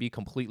him to be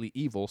completely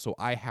evil, so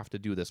I have to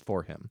do this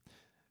for him.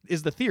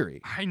 Is the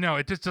theory. I know,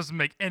 it just doesn't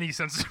make any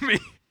sense to me.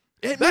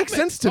 It makes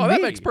sense to me.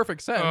 That makes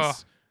perfect sense. Ugh.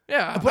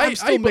 Yeah, But I'm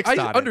still mixed I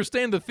on it.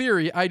 understand the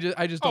theory. I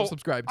just don't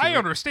subscribe to I it.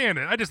 understand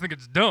it. I just think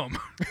it's dumb.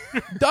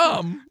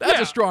 Dumb. That's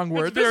Yeah, a strong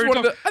word. it's This is very one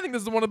of the, I think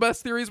this is one of the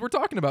best theories we're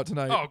talking about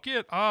tonight. Oh,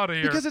 get out of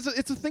here. Because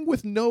it's a thing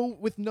with no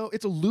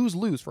it's a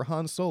lose-lose for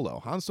Han Solo.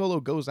 Han Solo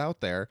goes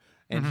out there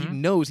and he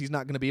knows he's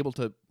not going to be able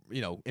to,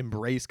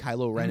 embrace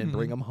Kylo Ren and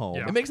bring him home.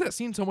 Yeah. It makes that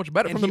scene so much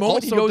better. And From the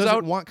moment he also goes doesn't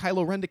out, want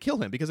Kylo Ren to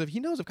kill him, because if he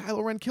knows if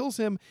Kylo Ren kills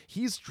him,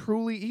 he's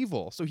truly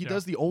evil. So he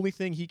does the only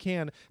thing he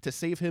can to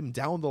save him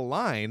down the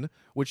line,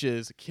 which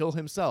is kill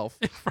himself.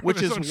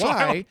 Which is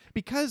why,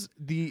 because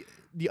the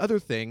other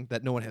thing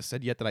that no one has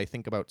said yet that I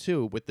think about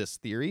too with this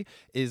theory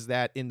is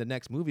that in the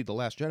next movie, The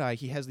Last Jedi,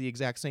 he has the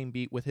exact same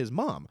beat with his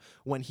mom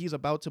when he's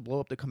about to blow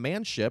up the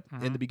command ship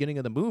in the beginning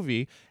of the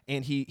movie,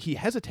 and he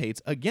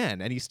hesitates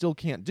again and he still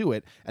can't do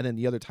it, and then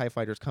the other TIE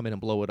fighters come in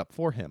and blow it up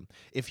for him.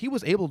 If he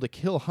was able to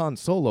kill Han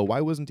Solo, why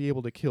wasn't he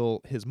able to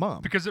kill his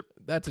mom? because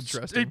that's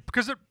interesting.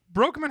 because it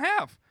broke him in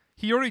half.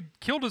 He already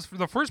killed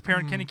the first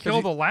parent. Can he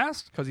kill the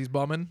last? Because he's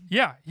bumming.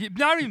 Yeah,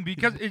 not even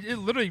because it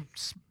literally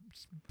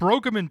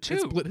broke him in two.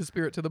 It split his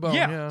spirit to the bone.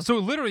 Yeah. Yeah. So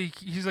literally,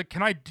 he's like,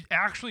 "Can I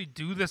actually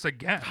do this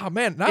again?" Oh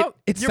man, now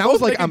It you're sounds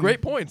both like making I'm-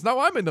 great points. Now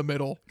I'm in the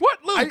middle. What,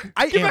 Luke?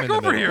 I Get am back in the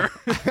over middle.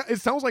 here. It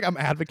sounds like I'm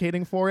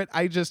advocating for it.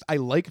 I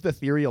like the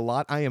theory a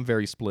lot. I am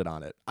very split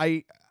on it.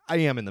 I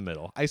am in the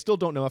middle. I still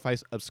don't know if I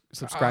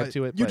subscribe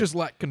to it. You but just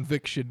lack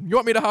conviction. You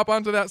want me to hop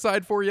onto that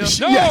side for you?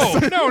 No,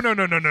 Yes.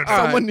 no.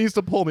 someone needs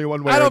to pull me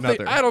one way I or don't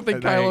another. think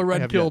and Kylo I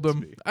Ren have killed yet to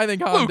him. be. I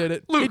think Han Luke, did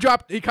it. Luke.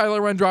 Kylo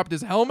Ren dropped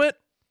his helmet.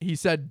 He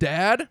said,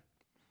 "Dad."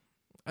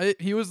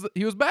 He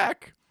was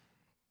back.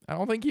 I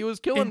don't think he was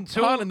killing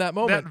Until Han in that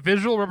moment. that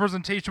visual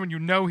representation when you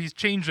know he's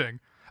changing.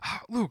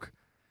 Luke,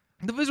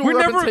 the visual we're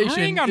never representation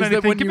agreeing on is that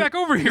anything. when Get you, back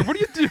over here. What do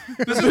you do?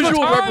 This the is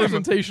visual the time.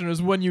 representation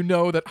is when you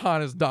know that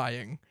Han is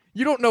dying.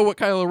 You don't know what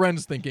Kylo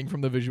Ren's thinking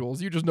from the visuals.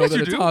 You just know Yes, that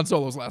you it's do. Han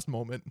Solo's last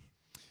moment.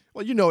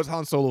 Well, it's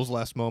Han Solo's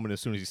last moment as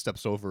soon as he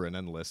steps over an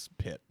endless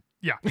pit.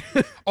 Yeah.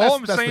 All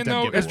I'm that's the saying dead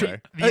though is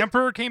giveaway. the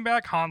Emperor came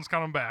back. Han's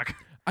coming back.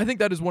 I think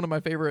that is one of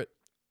my favorite.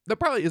 That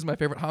probably is my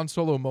favorite Han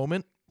Solo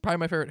moment. Probably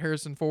my favorite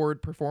Harrison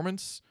Ford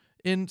performance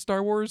in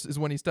Star Wars is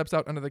when he steps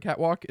out onto the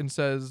catwalk and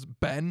says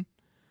Ben.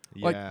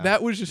 Like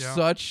that was just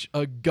such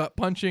a gut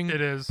punching It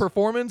is.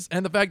 performance,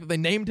 and the fact that they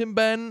named him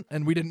Ben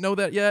and we didn't know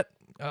that yet.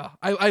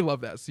 I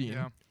love that scene.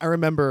 Yeah. I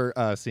remember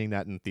seeing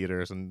that in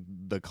theaters, and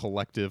the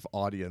collective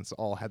audience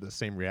all had the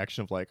same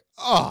reaction of like,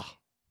 oh.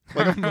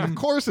 Like, of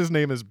course his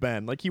name is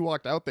Ben. Like, he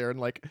walked out there and,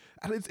 like,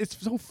 it's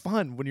so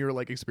fun when you're,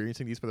 like,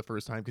 experiencing these for the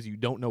first time because you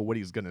don't know what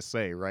he's going to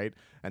say, right?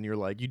 And you're,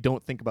 like, you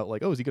don't think about,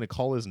 like, oh, is he going to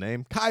call his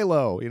name?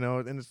 Kylo,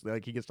 and it's,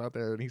 like, he gets out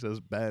there and he says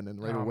Ben,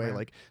 and right away, man.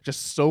 like,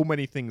 just so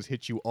many things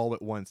hit you all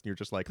at once, and you're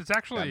just like, It's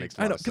actually- that makes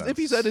a I lot know, of because if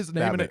he sense. said his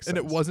name That and makes it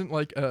sense. wasn't,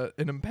 like, an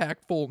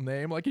impactful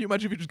name, like, can you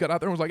imagine if he just got out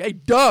there and was like, hey,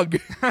 Doug?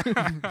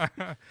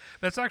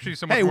 That's actually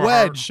so much Hey, more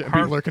Wedge! And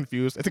people are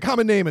confused. It's a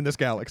common name in this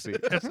galaxy.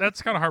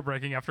 That's kind of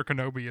heartbreaking after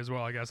Kenobi as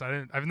well. I guess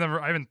I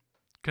haven't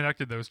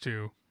connected those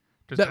two.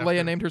 Just That Leia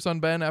after- named her son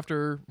Ben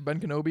after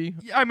Ben Kenobi.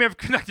 Yeah, I mean, I've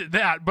connected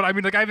that, but I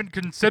mean, like, I haven't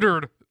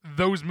considered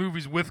those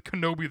movies with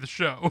Kenobi the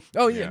show.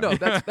 Oh, yeah, no,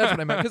 that's what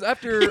I meant. Because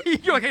after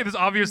You're like, hey, this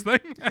obvious thing.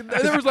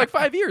 there was like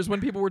 5 years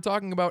when people were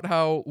talking about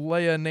how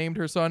Leia named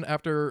her son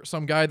after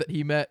some guy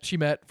that she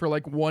met for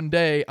like one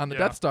day on the Yeah.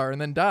 Death Star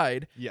and then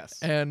died.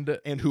 Yes. And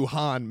who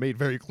Han made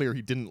very clear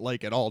he didn't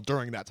like at all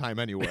during that time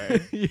anyway.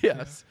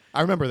 yes,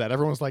 I remember that.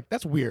 Everyone was like,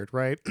 that's weird,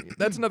 right?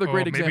 that's another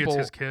great maybe example. it's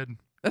his kid.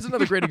 That's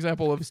another great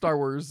example of Star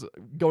Wars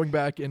going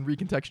back and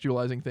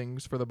recontextualizing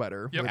things for the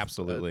better. Yep. with,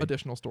 Absolutely.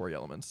 additional story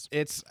elements.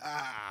 It's,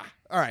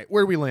 all right,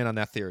 where do we land on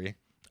that theory?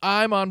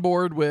 I'm on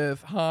board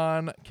with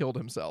Han killed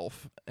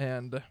himself.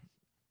 And,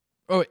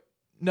 oh, wait,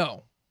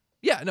 no.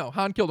 Yeah, no,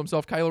 Han killed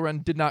himself. Kylo Ren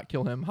did not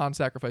kill him. Han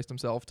sacrificed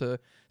himself to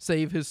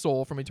save his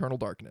soul from eternal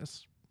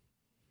darkness.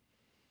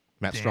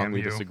 Matt Damn strongly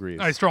you. disagrees.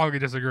 I strongly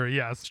disagree.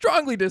 Yes.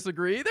 Strongly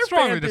disagree. They're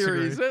Strongly fan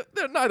theories.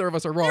 Neither of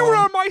us are wrong. You were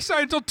on my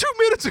side until 2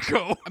 minutes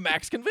ago.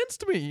 Max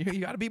convinced me. You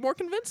got to be more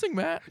convincing,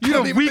 Matt. You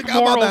don't have even weak think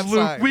I'm on morals, that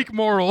Luke. side. Weak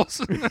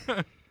morals.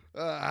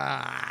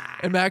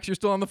 And Max, you're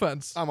still on the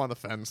fence. I'm on the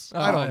fence. Oh,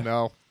 I don't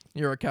know.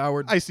 You're a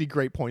coward. I see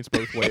great points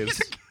both ways.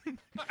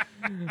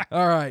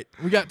 All right,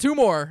 we got two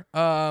more.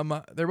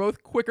 They're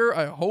both quicker,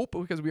 I hope,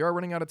 because we are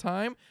running out of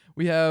time.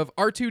 We have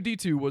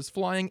R2-D2 was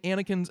flying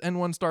Anakin's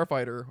N1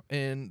 starfighter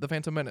in The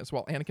Phantom Menace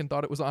while Anakin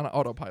thought it was on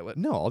autopilot.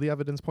 No, all the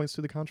evidence points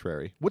to the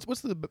contrary.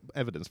 What's the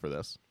evidence for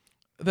this?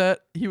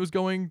 That he was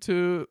going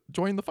to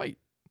join the fight.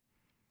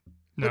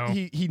 No. But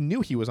he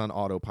knew he was on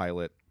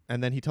autopilot,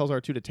 and then he tells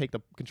R2 to take the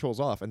controls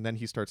off, and then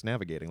he starts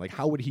navigating. Like,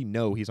 how would he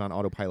know he's on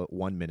autopilot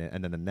 1 minute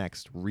and then the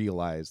next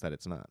realize that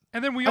it's not?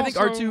 And then we I also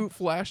think R2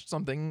 flashed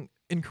something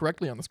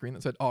incorrectly on the screen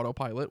that said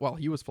autopilot while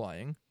he was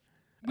flying.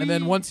 And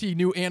then once he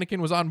knew Anakin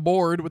was on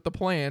board with the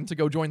plan to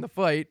go join the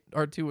fight,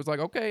 R2 was like,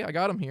 okay, I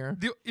got him here.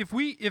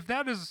 If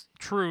that is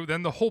true,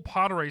 then the whole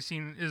pod race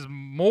scene is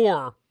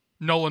more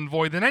null and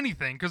void than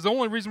anything, because the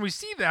only reason we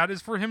see that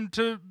is for him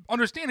to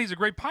understand he's a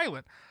great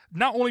pilot.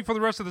 not only for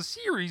the rest of the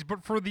series,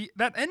 but for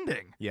that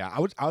ending. Yeah,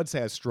 I would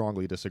say I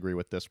strongly disagree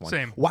with this one.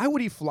 Same. Why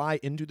would he fly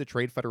into the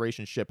Trade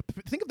Federation ship?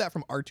 Think of that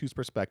from R2's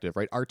perspective,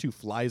 right? R2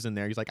 flies in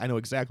there. He's like, I know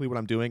exactly what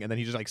I'm doing. And then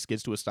he just like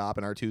skids to a stop.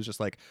 And R2's just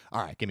like,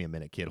 all right, give me a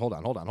minute, kid. Hold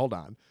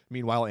on.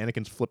 Meanwhile,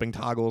 Anakin's flipping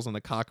toggles in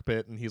the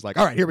cockpit. And he's like,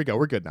 all right, here we go.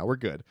 We're good now. We're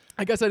good.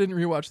 I guess I didn't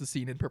rewatch the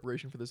scene in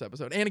preparation for this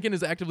episode. Anakin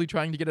is actively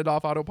trying to get it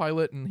off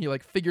autopilot, and he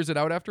like figures it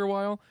out after a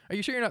while. Are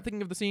you sure you're not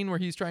thinking of the scene where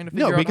he's trying to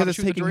figure out how to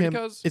shoot the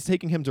droidicas? It's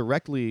taking him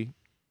directly.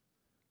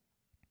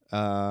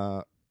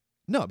 No,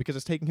 because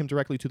it's taking him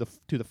directly to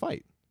the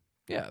fight.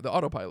 Yeah, the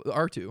autopilot, the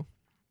R2,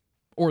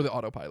 or the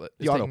autopilot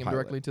is taking him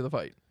directly to the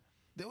fight.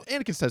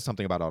 Anakin says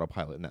something about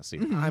autopilot in that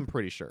scene. Mm-hmm. I'm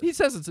pretty sure. He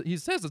says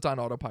it's on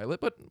autopilot,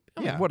 but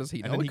I mean, what does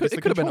he know? And It then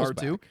could have been controls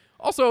R2. back.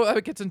 Also,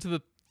 it gets into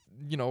the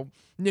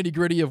nitty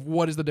gritty of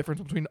what is the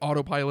difference between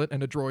autopilot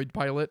and a droid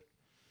pilot.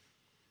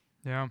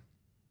 Yeah.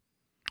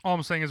 All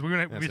I'm saying is we're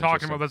going to That's be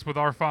talking interesting. about this with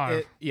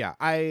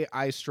R5.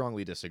 I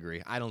strongly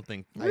disagree. I don't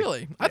think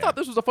Really? I thought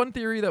this was a fun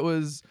theory that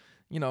was,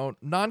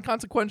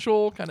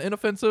 non-consequential, kind of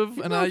inoffensive.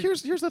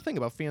 Here's the thing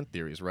about fan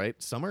theories,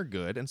 right? Some are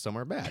good and some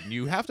are bad.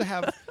 You have to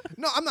have.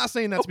 No, I'm not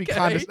saying that to be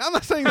Okay. I'm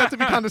not saying that to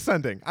be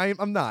condescending.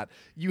 I'm not.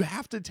 You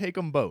have to take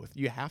them both.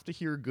 You have to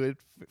hear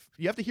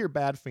you have to hear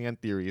bad fan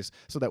theories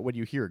so that when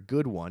you hear a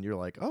good one, you're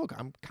like, oh,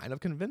 I'm kind of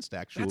convinced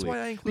actually. That's why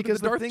I included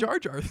Because the Darth thing- Jar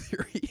Jar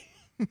theory.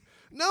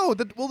 No,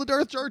 the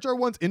Darth Jar Jar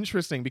one's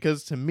interesting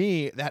because to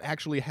me that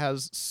actually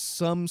has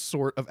some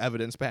sort of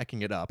evidence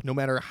backing it up, no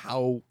matter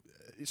how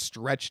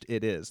stretched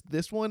it is.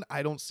 This one,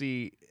 I don't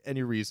see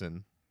any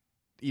reason.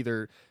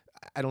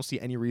 I don't see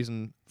any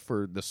reason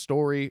for the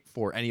story,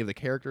 for any of the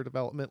character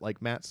development,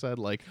 like Matt said.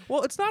 Like,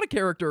 Well, it's not a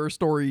character or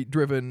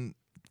story-driven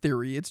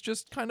theory. It's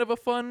just kind of a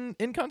fun,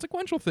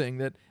 inconsequential thing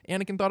that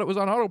Anakin thought it was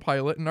on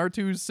autopilot, and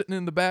R2's sitting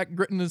in the back,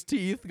 gritting his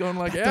teeth, going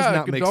like, that does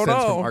not make don't sense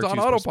know, from it's on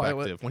R2's autopilot.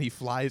 perspective. When he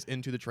flies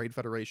into the Trade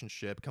Federation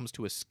ship, comes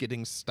to a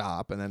skidding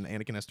stop, and then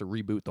Anakin has to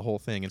reboot the whole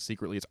thing, and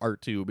secretly it's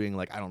R2 being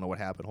like, I don't know what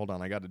happened. Hold on,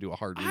 I got to do a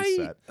hard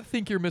reset. I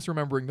think you're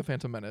misremembering The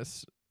Phantom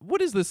Menace.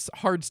 What is this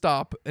hard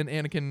stop and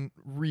Anakin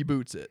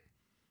reboots it?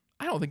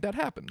 I don't think that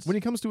happens. When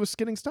he comes to a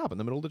skidding stop in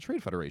the middle of the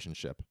Trade Federation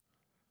ship.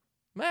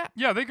 Matt,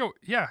 Yeah,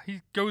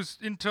 he goes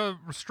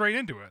straight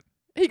into it.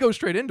 he goes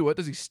straight into it.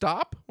 Does he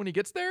stop when he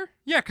gets there?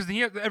 Yeah, because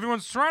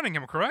everyone's surrounding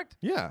him, correct?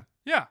 Yeah.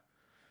 Yeah.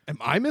 Am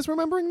I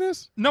misremembering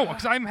this? No,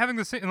 because I'm having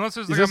the same, unless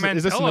there's like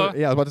Is this a Mandela. another,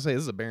 yeah, I was about to say,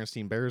 this is a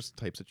Berenstein Bears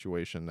type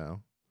situation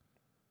now.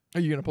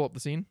 Are you going to pull up the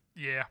scene?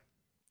 Yeah.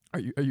 Are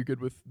you good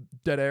with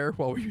dead air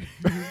while we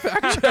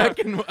fact check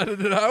and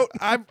edit it out?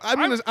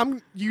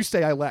 You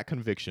say I lack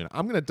conviction.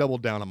 I'm gonna double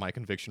down on my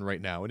conviction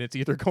right now, and it's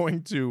either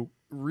going to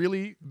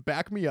really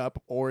back me up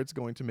or it's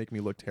going to make me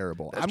look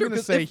terrible. That's I'm true, gonna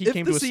 'cause say if he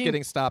came the to a scene-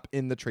 skidding stop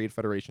in the Trade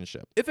Federation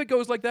ship. If it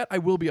goes like that, I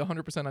will be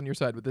 100% on your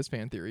side with this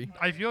fan theory.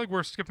 I feel like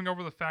we're skipping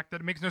over the fact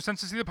that it makes no sense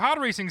to see the pod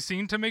racing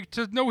scene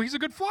to know he's a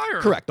good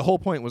flyer. Correct. The whole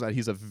point was that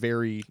he's a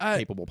very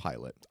capable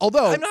pilot.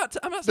 Although I'm not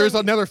there's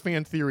saying another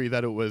fan theory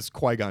that it was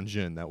Qui-Gon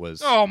Jinn that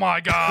was. Oh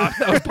my god.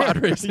 that was pod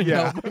racing.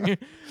 Yeah. helping.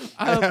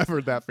 I have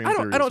heard that fan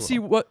theory. I don't as see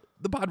well. what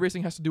the pod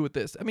racing has to do with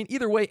this. I mean,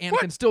 either way,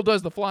 Anakin still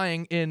does the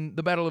flying in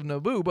the Battle of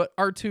Naboo, but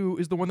R2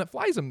 is the one that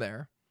flies him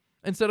there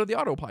instead of the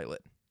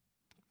autopilot.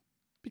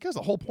 Because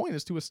the whole point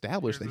is to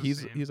establish Here's that the he's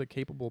scene. he's a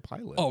capable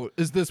pilot. Oh,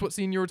 is this what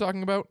scene you were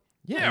talking about?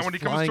 Yeah, he's when he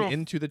comes flying to a-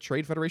 into the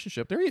Trade Federation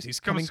ship. There he is. He's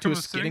coming to a comes to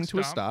a skidding to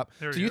a sitting stop. stop.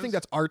 There So he you think is.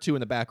 that's R2 in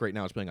the back right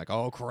now is being like,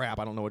 oh crap,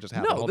 I don't know what just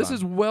happened. No, Hold this on.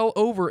 is well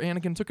over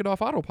Anakin took it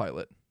off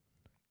autopilot.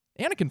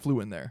 Anakin flew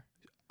in there.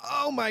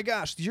 Oh my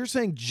gosh, you're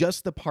saying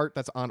just the part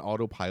that's on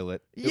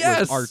autopilot.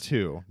 Yes. It was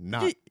R2,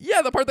 not.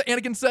 Yeah, the part that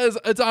Anakin says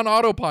it's on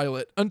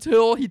autopilot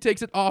until he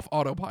takes it off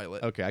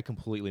autopilot. Okay, I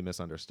completely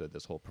misunderstood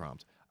this whole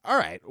prompt. All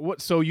right,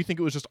 so you think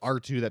it was just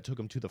R2 that took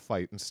him to the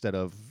fight instead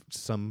of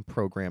some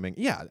programming?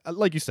 Yeah,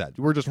 like you said,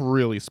 we're just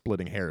really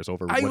splitting hairs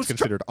over I what's was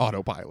considered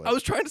autopilot. I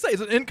was trying to say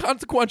it's an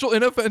inconsequential,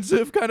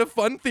 inoffensive, kind of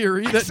fun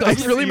theory that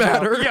doesn't really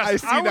matter. Yeah. I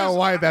see I now was-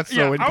 why that's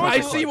yeah, so I was-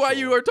 I see why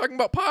you are talking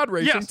about pod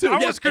racing Yes, too. I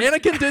was Yes, conf-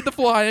 Anakin did the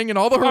flying and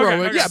all the Okay,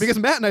 heroics. okay. Yeah, because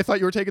Matt and I thought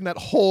you were taking that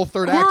whole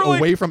third We're act like-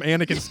 away from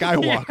Anakin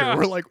Skywalker. Yeah.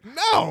 We're like,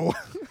 no.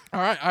 All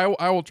right,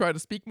 I will try to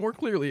speak more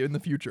clearly in the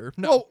future.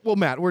 No, Well,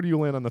 Matt, where do you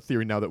land on the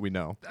theory now that we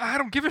know? I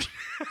don't give a shit.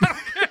 I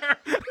don't care.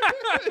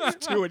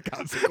 It's too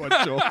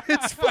inconsequential.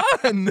 it's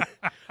fun.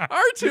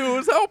 R2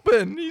 was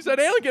helping. He said,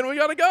 "Anakin, we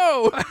gotta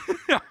go."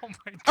 Oh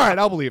my All right,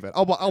 I'll believe it.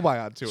 I'll buy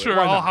onto it. Sure,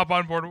 Why I'll not? hop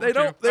on board with They you.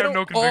 don't. They I have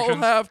don't no all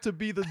convictions. have to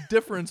be the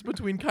difference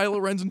between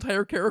Kylo Ren's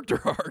entire character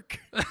arc.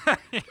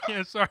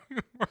 Yeah, sorry.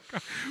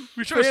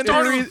 We should have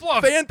started with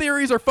fluff. Fan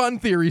theories are fun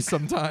theories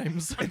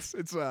sometimes.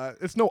 It's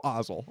no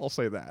Ozzel. I'll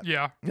say that.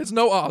 Yeah. It's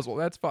no Ozzel.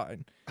 That's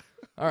fine.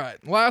 All right,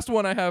 last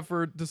one I have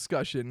for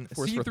discussion.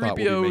 Force for thought, we'll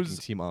be making C-3PO's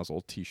Team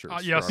Ozzel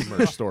t-shirts yes. for our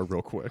merch store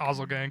real quick.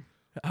 Ozzel gang.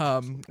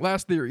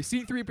 last theory.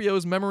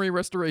 C-3PO's memory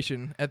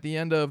restoration at the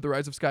end of The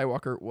Rise of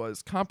Skywalker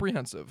was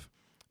comprehensive.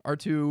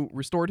 R2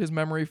 restored his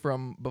memory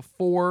from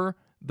before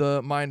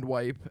the mind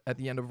wipe at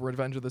the end of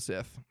Revenge of the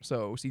Sith.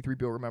 So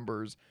C-3PO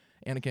remembers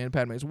Anakin and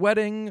Padme's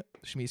wedding,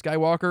 Shmi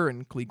Skywalker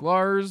and Cliegg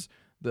Lars,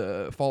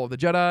 the Fall of the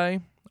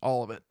Jedi,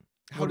 all of it.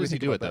 How does he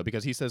do it though?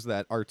 Because he says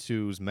that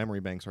R2's memory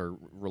banks are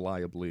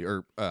reliably,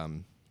 or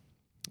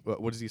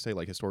what does he say?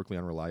 Like historically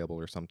unreliable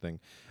or something,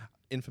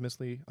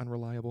 infamously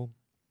unreliable.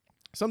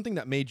 Something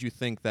that made you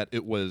think that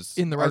it was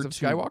in the Rise of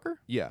R2 Skywalker.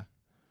 Yeah,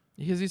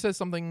 because he says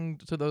something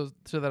to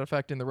that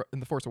effect in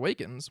the Force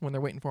Awakens when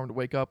they're waiting for him to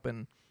wake up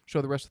and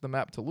show the rest of the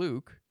map to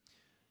Luke.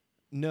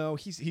 No,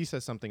 he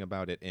says something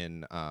about it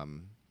in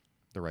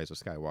the Rise of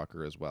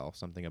Skywalker as well.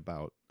 Something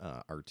about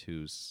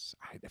R2's,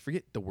 I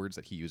forget the words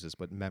that he uses,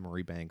 but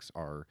memory banks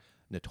are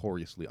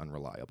notoriously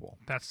unreliable.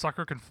 That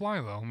sucker can fly,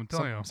 though. I'm gonna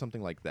tell you.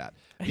 Something like that.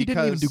 He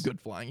didn't even do good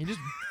flying. He just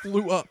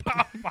flew up.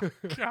 Oh my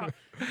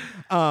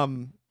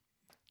god.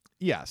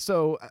 Yeah.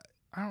 So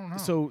I don't know.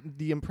 So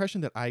the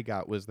impression that I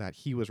got was that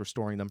he was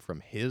restoring them from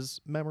his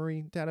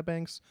memory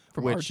databanks.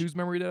 From R2's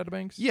memory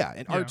databanks? Yeah,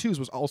 and R2's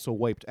was also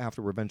wiped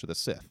after Revenge of the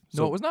Sith.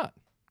 So no, it was not.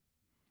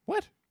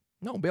 What?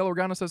 No, Bail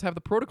Organa says have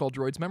the protocol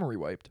droid's memory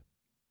wiped.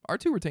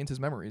 R2 retains his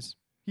memories.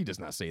 He does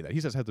not say that.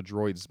 He says have the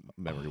droid's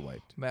memory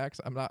wiped. Max,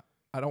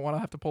 I don't want to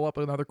have to pull up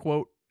another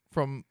quote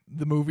from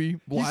the movie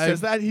live. He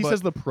says that? He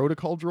says the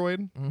protocol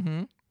droid?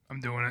 Mm-hmm. I'm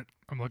doing it.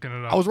 I'm looking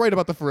it up. I was right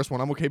about the first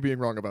one. I'm okay being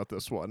wrong about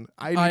this one.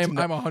 I'm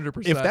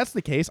 100%. If that's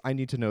the case, I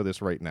need to know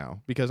this right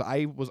now because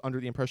I was under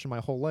the impression my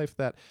whole life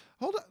that,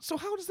 hold on, so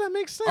how does that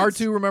make sense?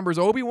 R2 remembers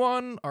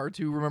Obi-Wan.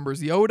 R2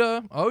 remembers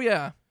Yoda. Oh,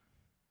 yeah.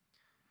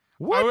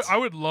 What? I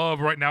would love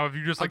right now if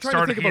you just like I'm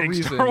trying to started think of a hating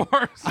reason. Star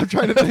Wars. I'm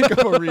trying to think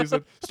of a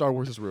reason. Star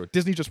Wars is ruined.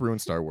 Disney just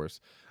ruined Star Wars.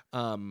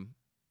 I'm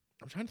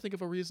trying to think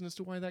of a reason as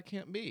to why that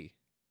can't be.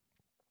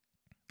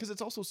 Because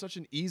it's also such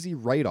an easy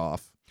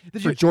write-off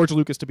for George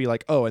Lucas to be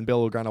like, oh, and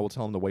Bail Organa will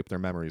tell him to wipe their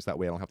memories. That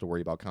way I don't have to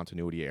worry about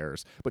continuity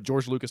errors. But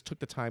George Lucas took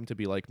the time to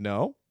be like,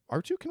 no,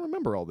 R2 can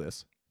remember all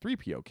this.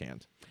 3PO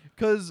can't.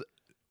 Because...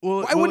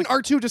 Why wouldn't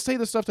R2 just say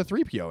this stuff to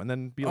 3PO and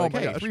then be like,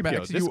 hey, 3PO,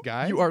 Max, this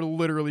guy? You are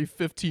literally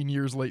 15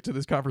 years late to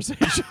this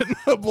conversation.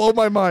 Blow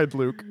my mind,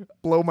 Luke.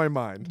 Blow my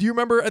mind. Do you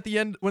remember at the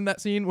end when that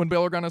scene when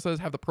Bail Organa says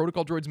have the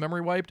protocol droid's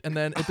memory wiped and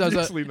then it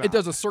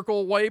does a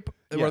circle wipe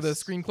where the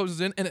screen closes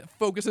in and it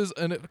focuses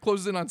and it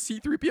closes in on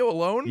C-3PO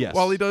alone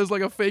while he does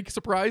like a fake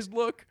surprised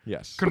look?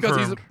 Yes.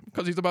 Confirmed.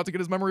 Because he's about to get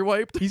his memory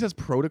wiped. He says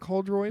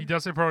protocol droid? He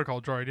does say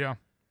protocol droid, yeah.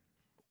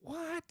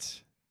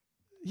 What?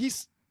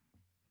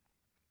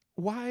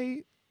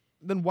 Why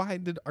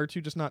did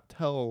R2 just not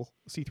tell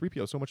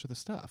C-3PO so much of the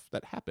stuff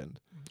that happened?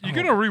 You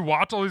gonna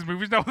rewatch all these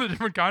movies now with a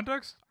different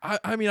context?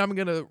 I mean, I'm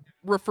gonna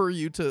refer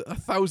you to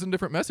 1,000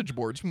 different message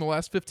boards from the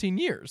last 15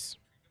 years.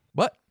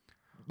 But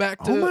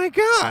back to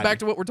back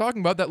to what we're talking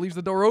about. That leaves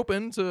the door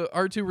open to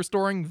R2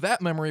 restoring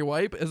that memory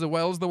wipe as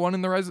well as the one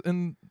in the Rise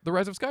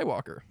of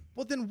Skywalker.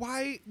 Well, then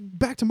why?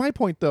 Back to my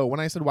point though, when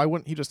I said why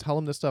wouldn't he just tell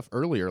him this stuff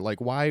earlier? Like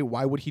why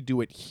would he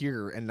do it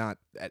here and not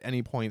at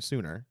any point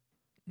sooner?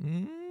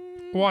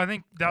 Well, I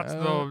think that's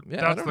the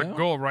know.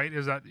 goal, right?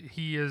 Is that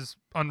he is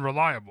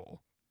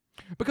unreliable.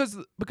 Because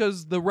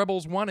the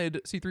rebels wanted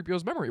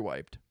C-3PO's memory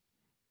wiped.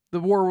 The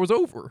war was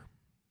over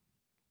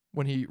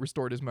when he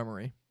restored his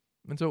memory.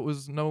 And so it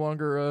was no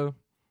longer a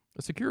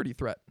security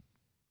threat.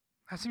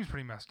 That seems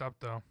pretty messed up,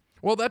 though.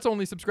 Well, that's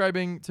only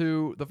subscribing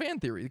to the fan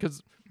theory.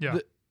 Because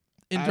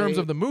in terms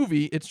of the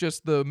movie, it's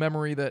just the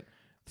memory that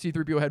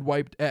C-3PO had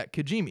wiped at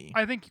Kijimi.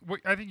 I think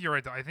you're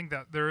right, though. I think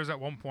that there is at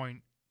one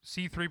point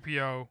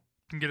C-3PO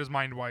can get his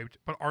mind wiped,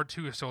 but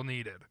R2 is still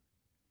needed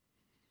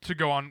to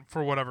go on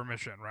for whatever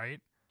mission, right?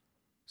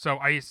 So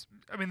I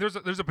mean, there's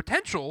a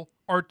potential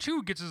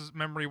R2 gets his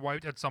memory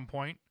wiped at some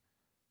point.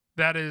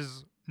 That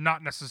is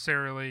not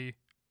necessarily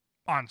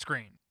on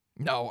screen.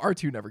 No,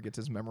 R2 never gets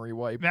his memory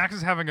wiped. Max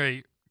is having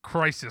a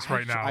crisis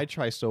right now. I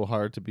try so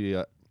hard to be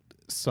a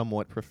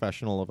somewhat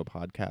professional of a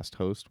podcast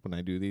host when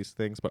I do these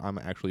things, but I'm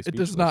actually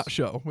speechless. It does not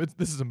show.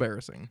 This is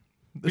embarrassing.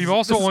 We've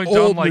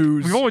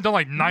only done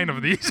like 9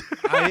 of these.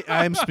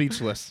 I am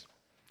speechless.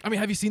 I mean,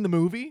 have you seen the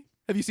movie?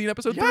 Have you seen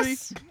episode 3?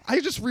 I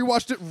just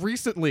rewatched it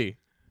recently.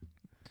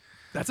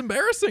 That's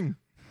embarrassing.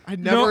 I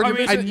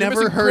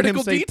never heard him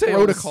say details.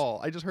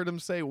 protocol. I just heard him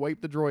say wipe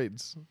the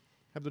droids.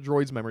 Have the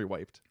droids memory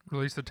wiped.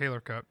 Release the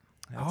Taylor cut.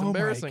 That's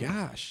embarrassing. Oh my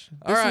gosh.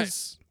 All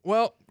right.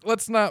 Well,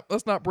 let's not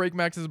break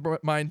Max's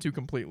mind too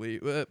completely,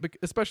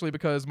 especially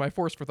because my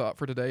force for thought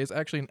for today is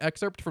actually an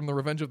excerpt from the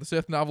Revenge of the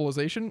Sith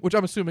novelization, which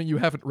I'm assuming you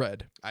haven't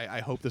read. I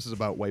hope this is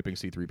about wiping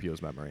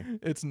C-3PO's memory.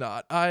 It's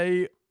not.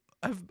 I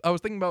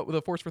was thinking about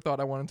the force for thought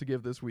I wanted to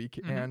give this week,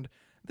 and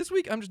this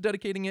week I'm just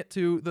dedicating it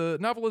to the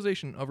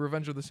novelization of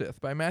Revenge of the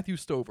Sith by Matthew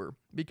Stover,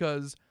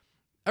 because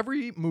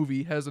every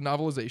movie has a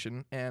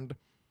novelization, and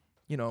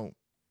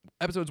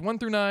episodes 1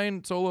 through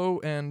 9, Solo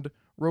and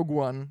Rogue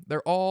One,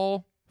 they're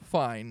all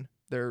fine.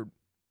 They're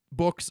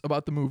books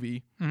about the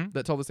movie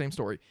that tell the same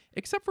story,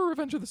 except for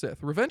Revenge of the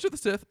Sith. Revenge of the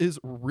Sith is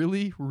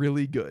really,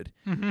 really good.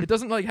 It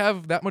doesn't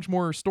have that much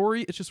more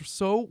story. It's just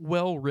so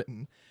well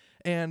written.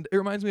 And it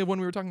reminds me of when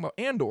we were talking about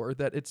Andor,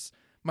 that it's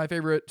my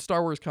favorite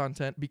Star Wars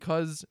content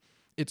because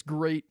it's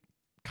great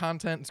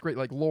content. It's great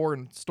lore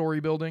and story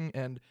building,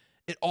 and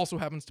it also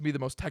happens to be the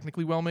most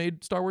technically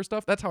well-made Star Wars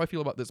stuff. That's how I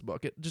feel about this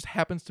book. It just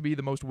happens to be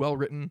the most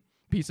well-written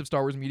piece of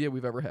Star Wars media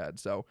we've ever had.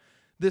 So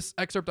this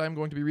excerpt I'm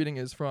going to be reading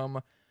is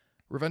from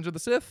Revenge of the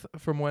Sith,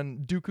 from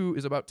when Dooku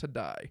is about to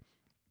die.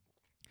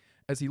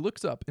 As he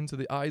looks up into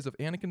the eyes of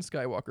Anakin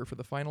Skywalker for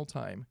the final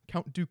time,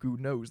 Count Dooku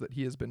knows that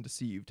he has been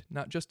deceived,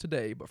 not just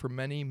today, but for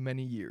many,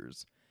 many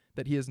years.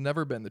 That he has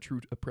never been the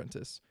true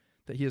apprentice.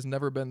 That he has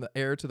never been the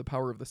heir to the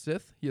power of the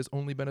Sith. He has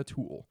only been a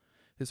tool.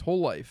 His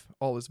whole life,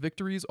 all his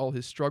victories, all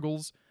his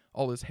struggles,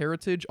 all his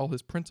heritage, all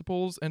his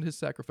principles, and his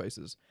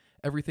sacrifices.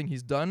 Everything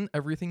he's done,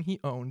 everything he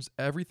owns,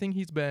 everything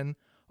he's been,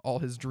 all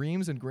his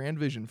dreams and grand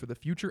vision for the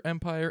future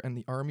empire and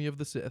the army of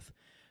the Sith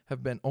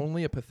have been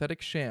only a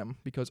pathetic sham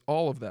because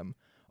all of them,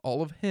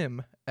 all of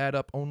him, add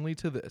up only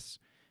to this.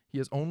 He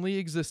has only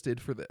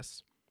existed for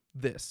this.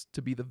 This,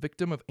 to be the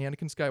victim of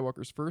Anakin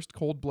Skywalker's first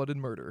cold-blooded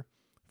murder.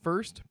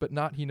 First, but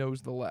not he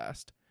knows the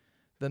last.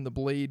 Then the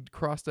blade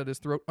crossed at his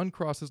throat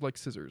uncrosses like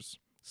scissors.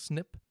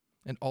 Snip,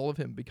 and all of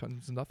him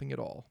becomes nothing at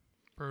all.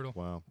 Brutal.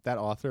 Wow. That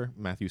author,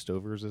 Matthew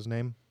Stover is his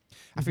name.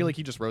 I feel like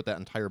he just wrote that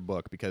entire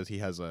book because he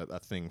has a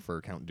thing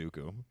for Count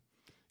Dooku.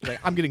 He's like,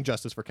 I'm getting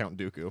justice for Count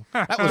Dooku.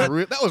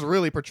 That was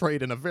really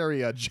portrayed in a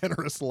very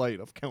generous light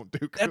of Count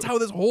Dooku. That's how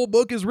this whole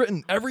book is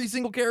written. Every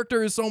single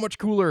character is so much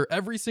cooler.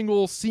 Every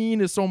single scene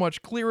is so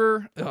much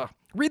clearer.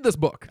 Read this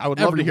book. I would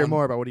love to hear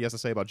more about what he has to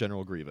say about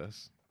General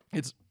Grievous.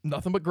 It's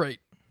nothing but great.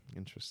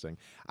 Interesting.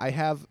 I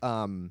have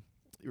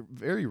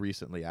very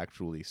recently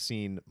actually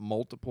seen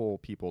multiple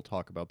people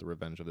talk about the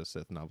Revenge of the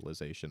Sith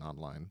novelization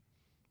online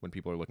when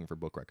people are looking for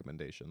book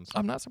recommendations.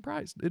 I'm not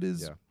surprised. It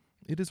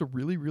is a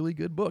really, really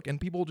good book,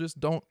 and people just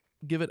don't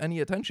give it any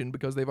attention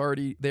because they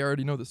already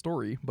know the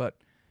story, but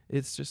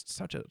it's just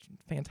such a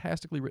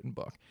fantastically written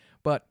book.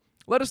 But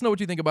let us know what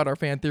you think about our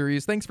fan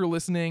theories. Thanks for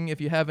listening.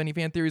 If you have any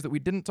fan theories that we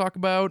didn't talk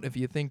about, if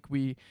you think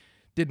we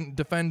didn't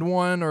defend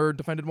one or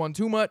defended one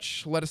too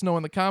much, let us know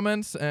in the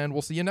comments, and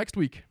we'll see you next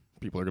week.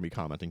 People are going to be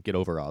commenting, get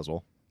over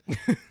Ozzel.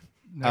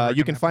 Never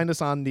You gonna can find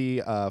us on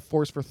the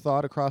Force for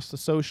Thought across the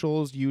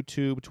socials,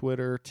 YouTube,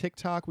 Twitter,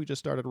 TikTok. We just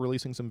started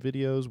releasing some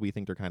videos. We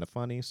think they're kind of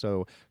funny,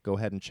 so go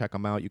ahead and check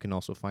them out. You can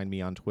also find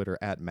me on Twitter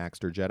at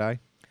MaxterJedi.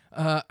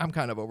 I'm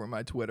kind of over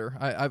my Twitter.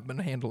 I've been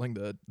handling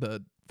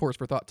the Force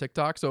for Thought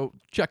TikTok, so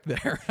check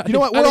there. You know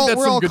what?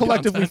 We're all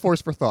collectively content.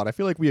 Force for Thought. I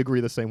feel like we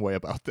agree the same way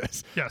about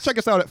this. Yes. Check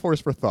us out at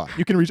Force for Thought.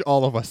 You can reach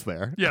all of us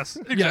there. Yes,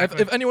 exactly. Yeah,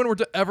 if anyone were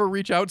to ever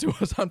reach out to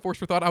us on Force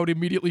for Thought, I would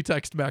immediately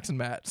text Max and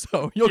Matt,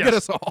 so you'll get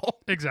us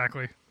all.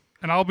 Exactly.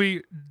 And I'll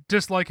be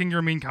disliking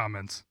your mean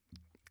comments.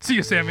 See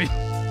you, Sammy.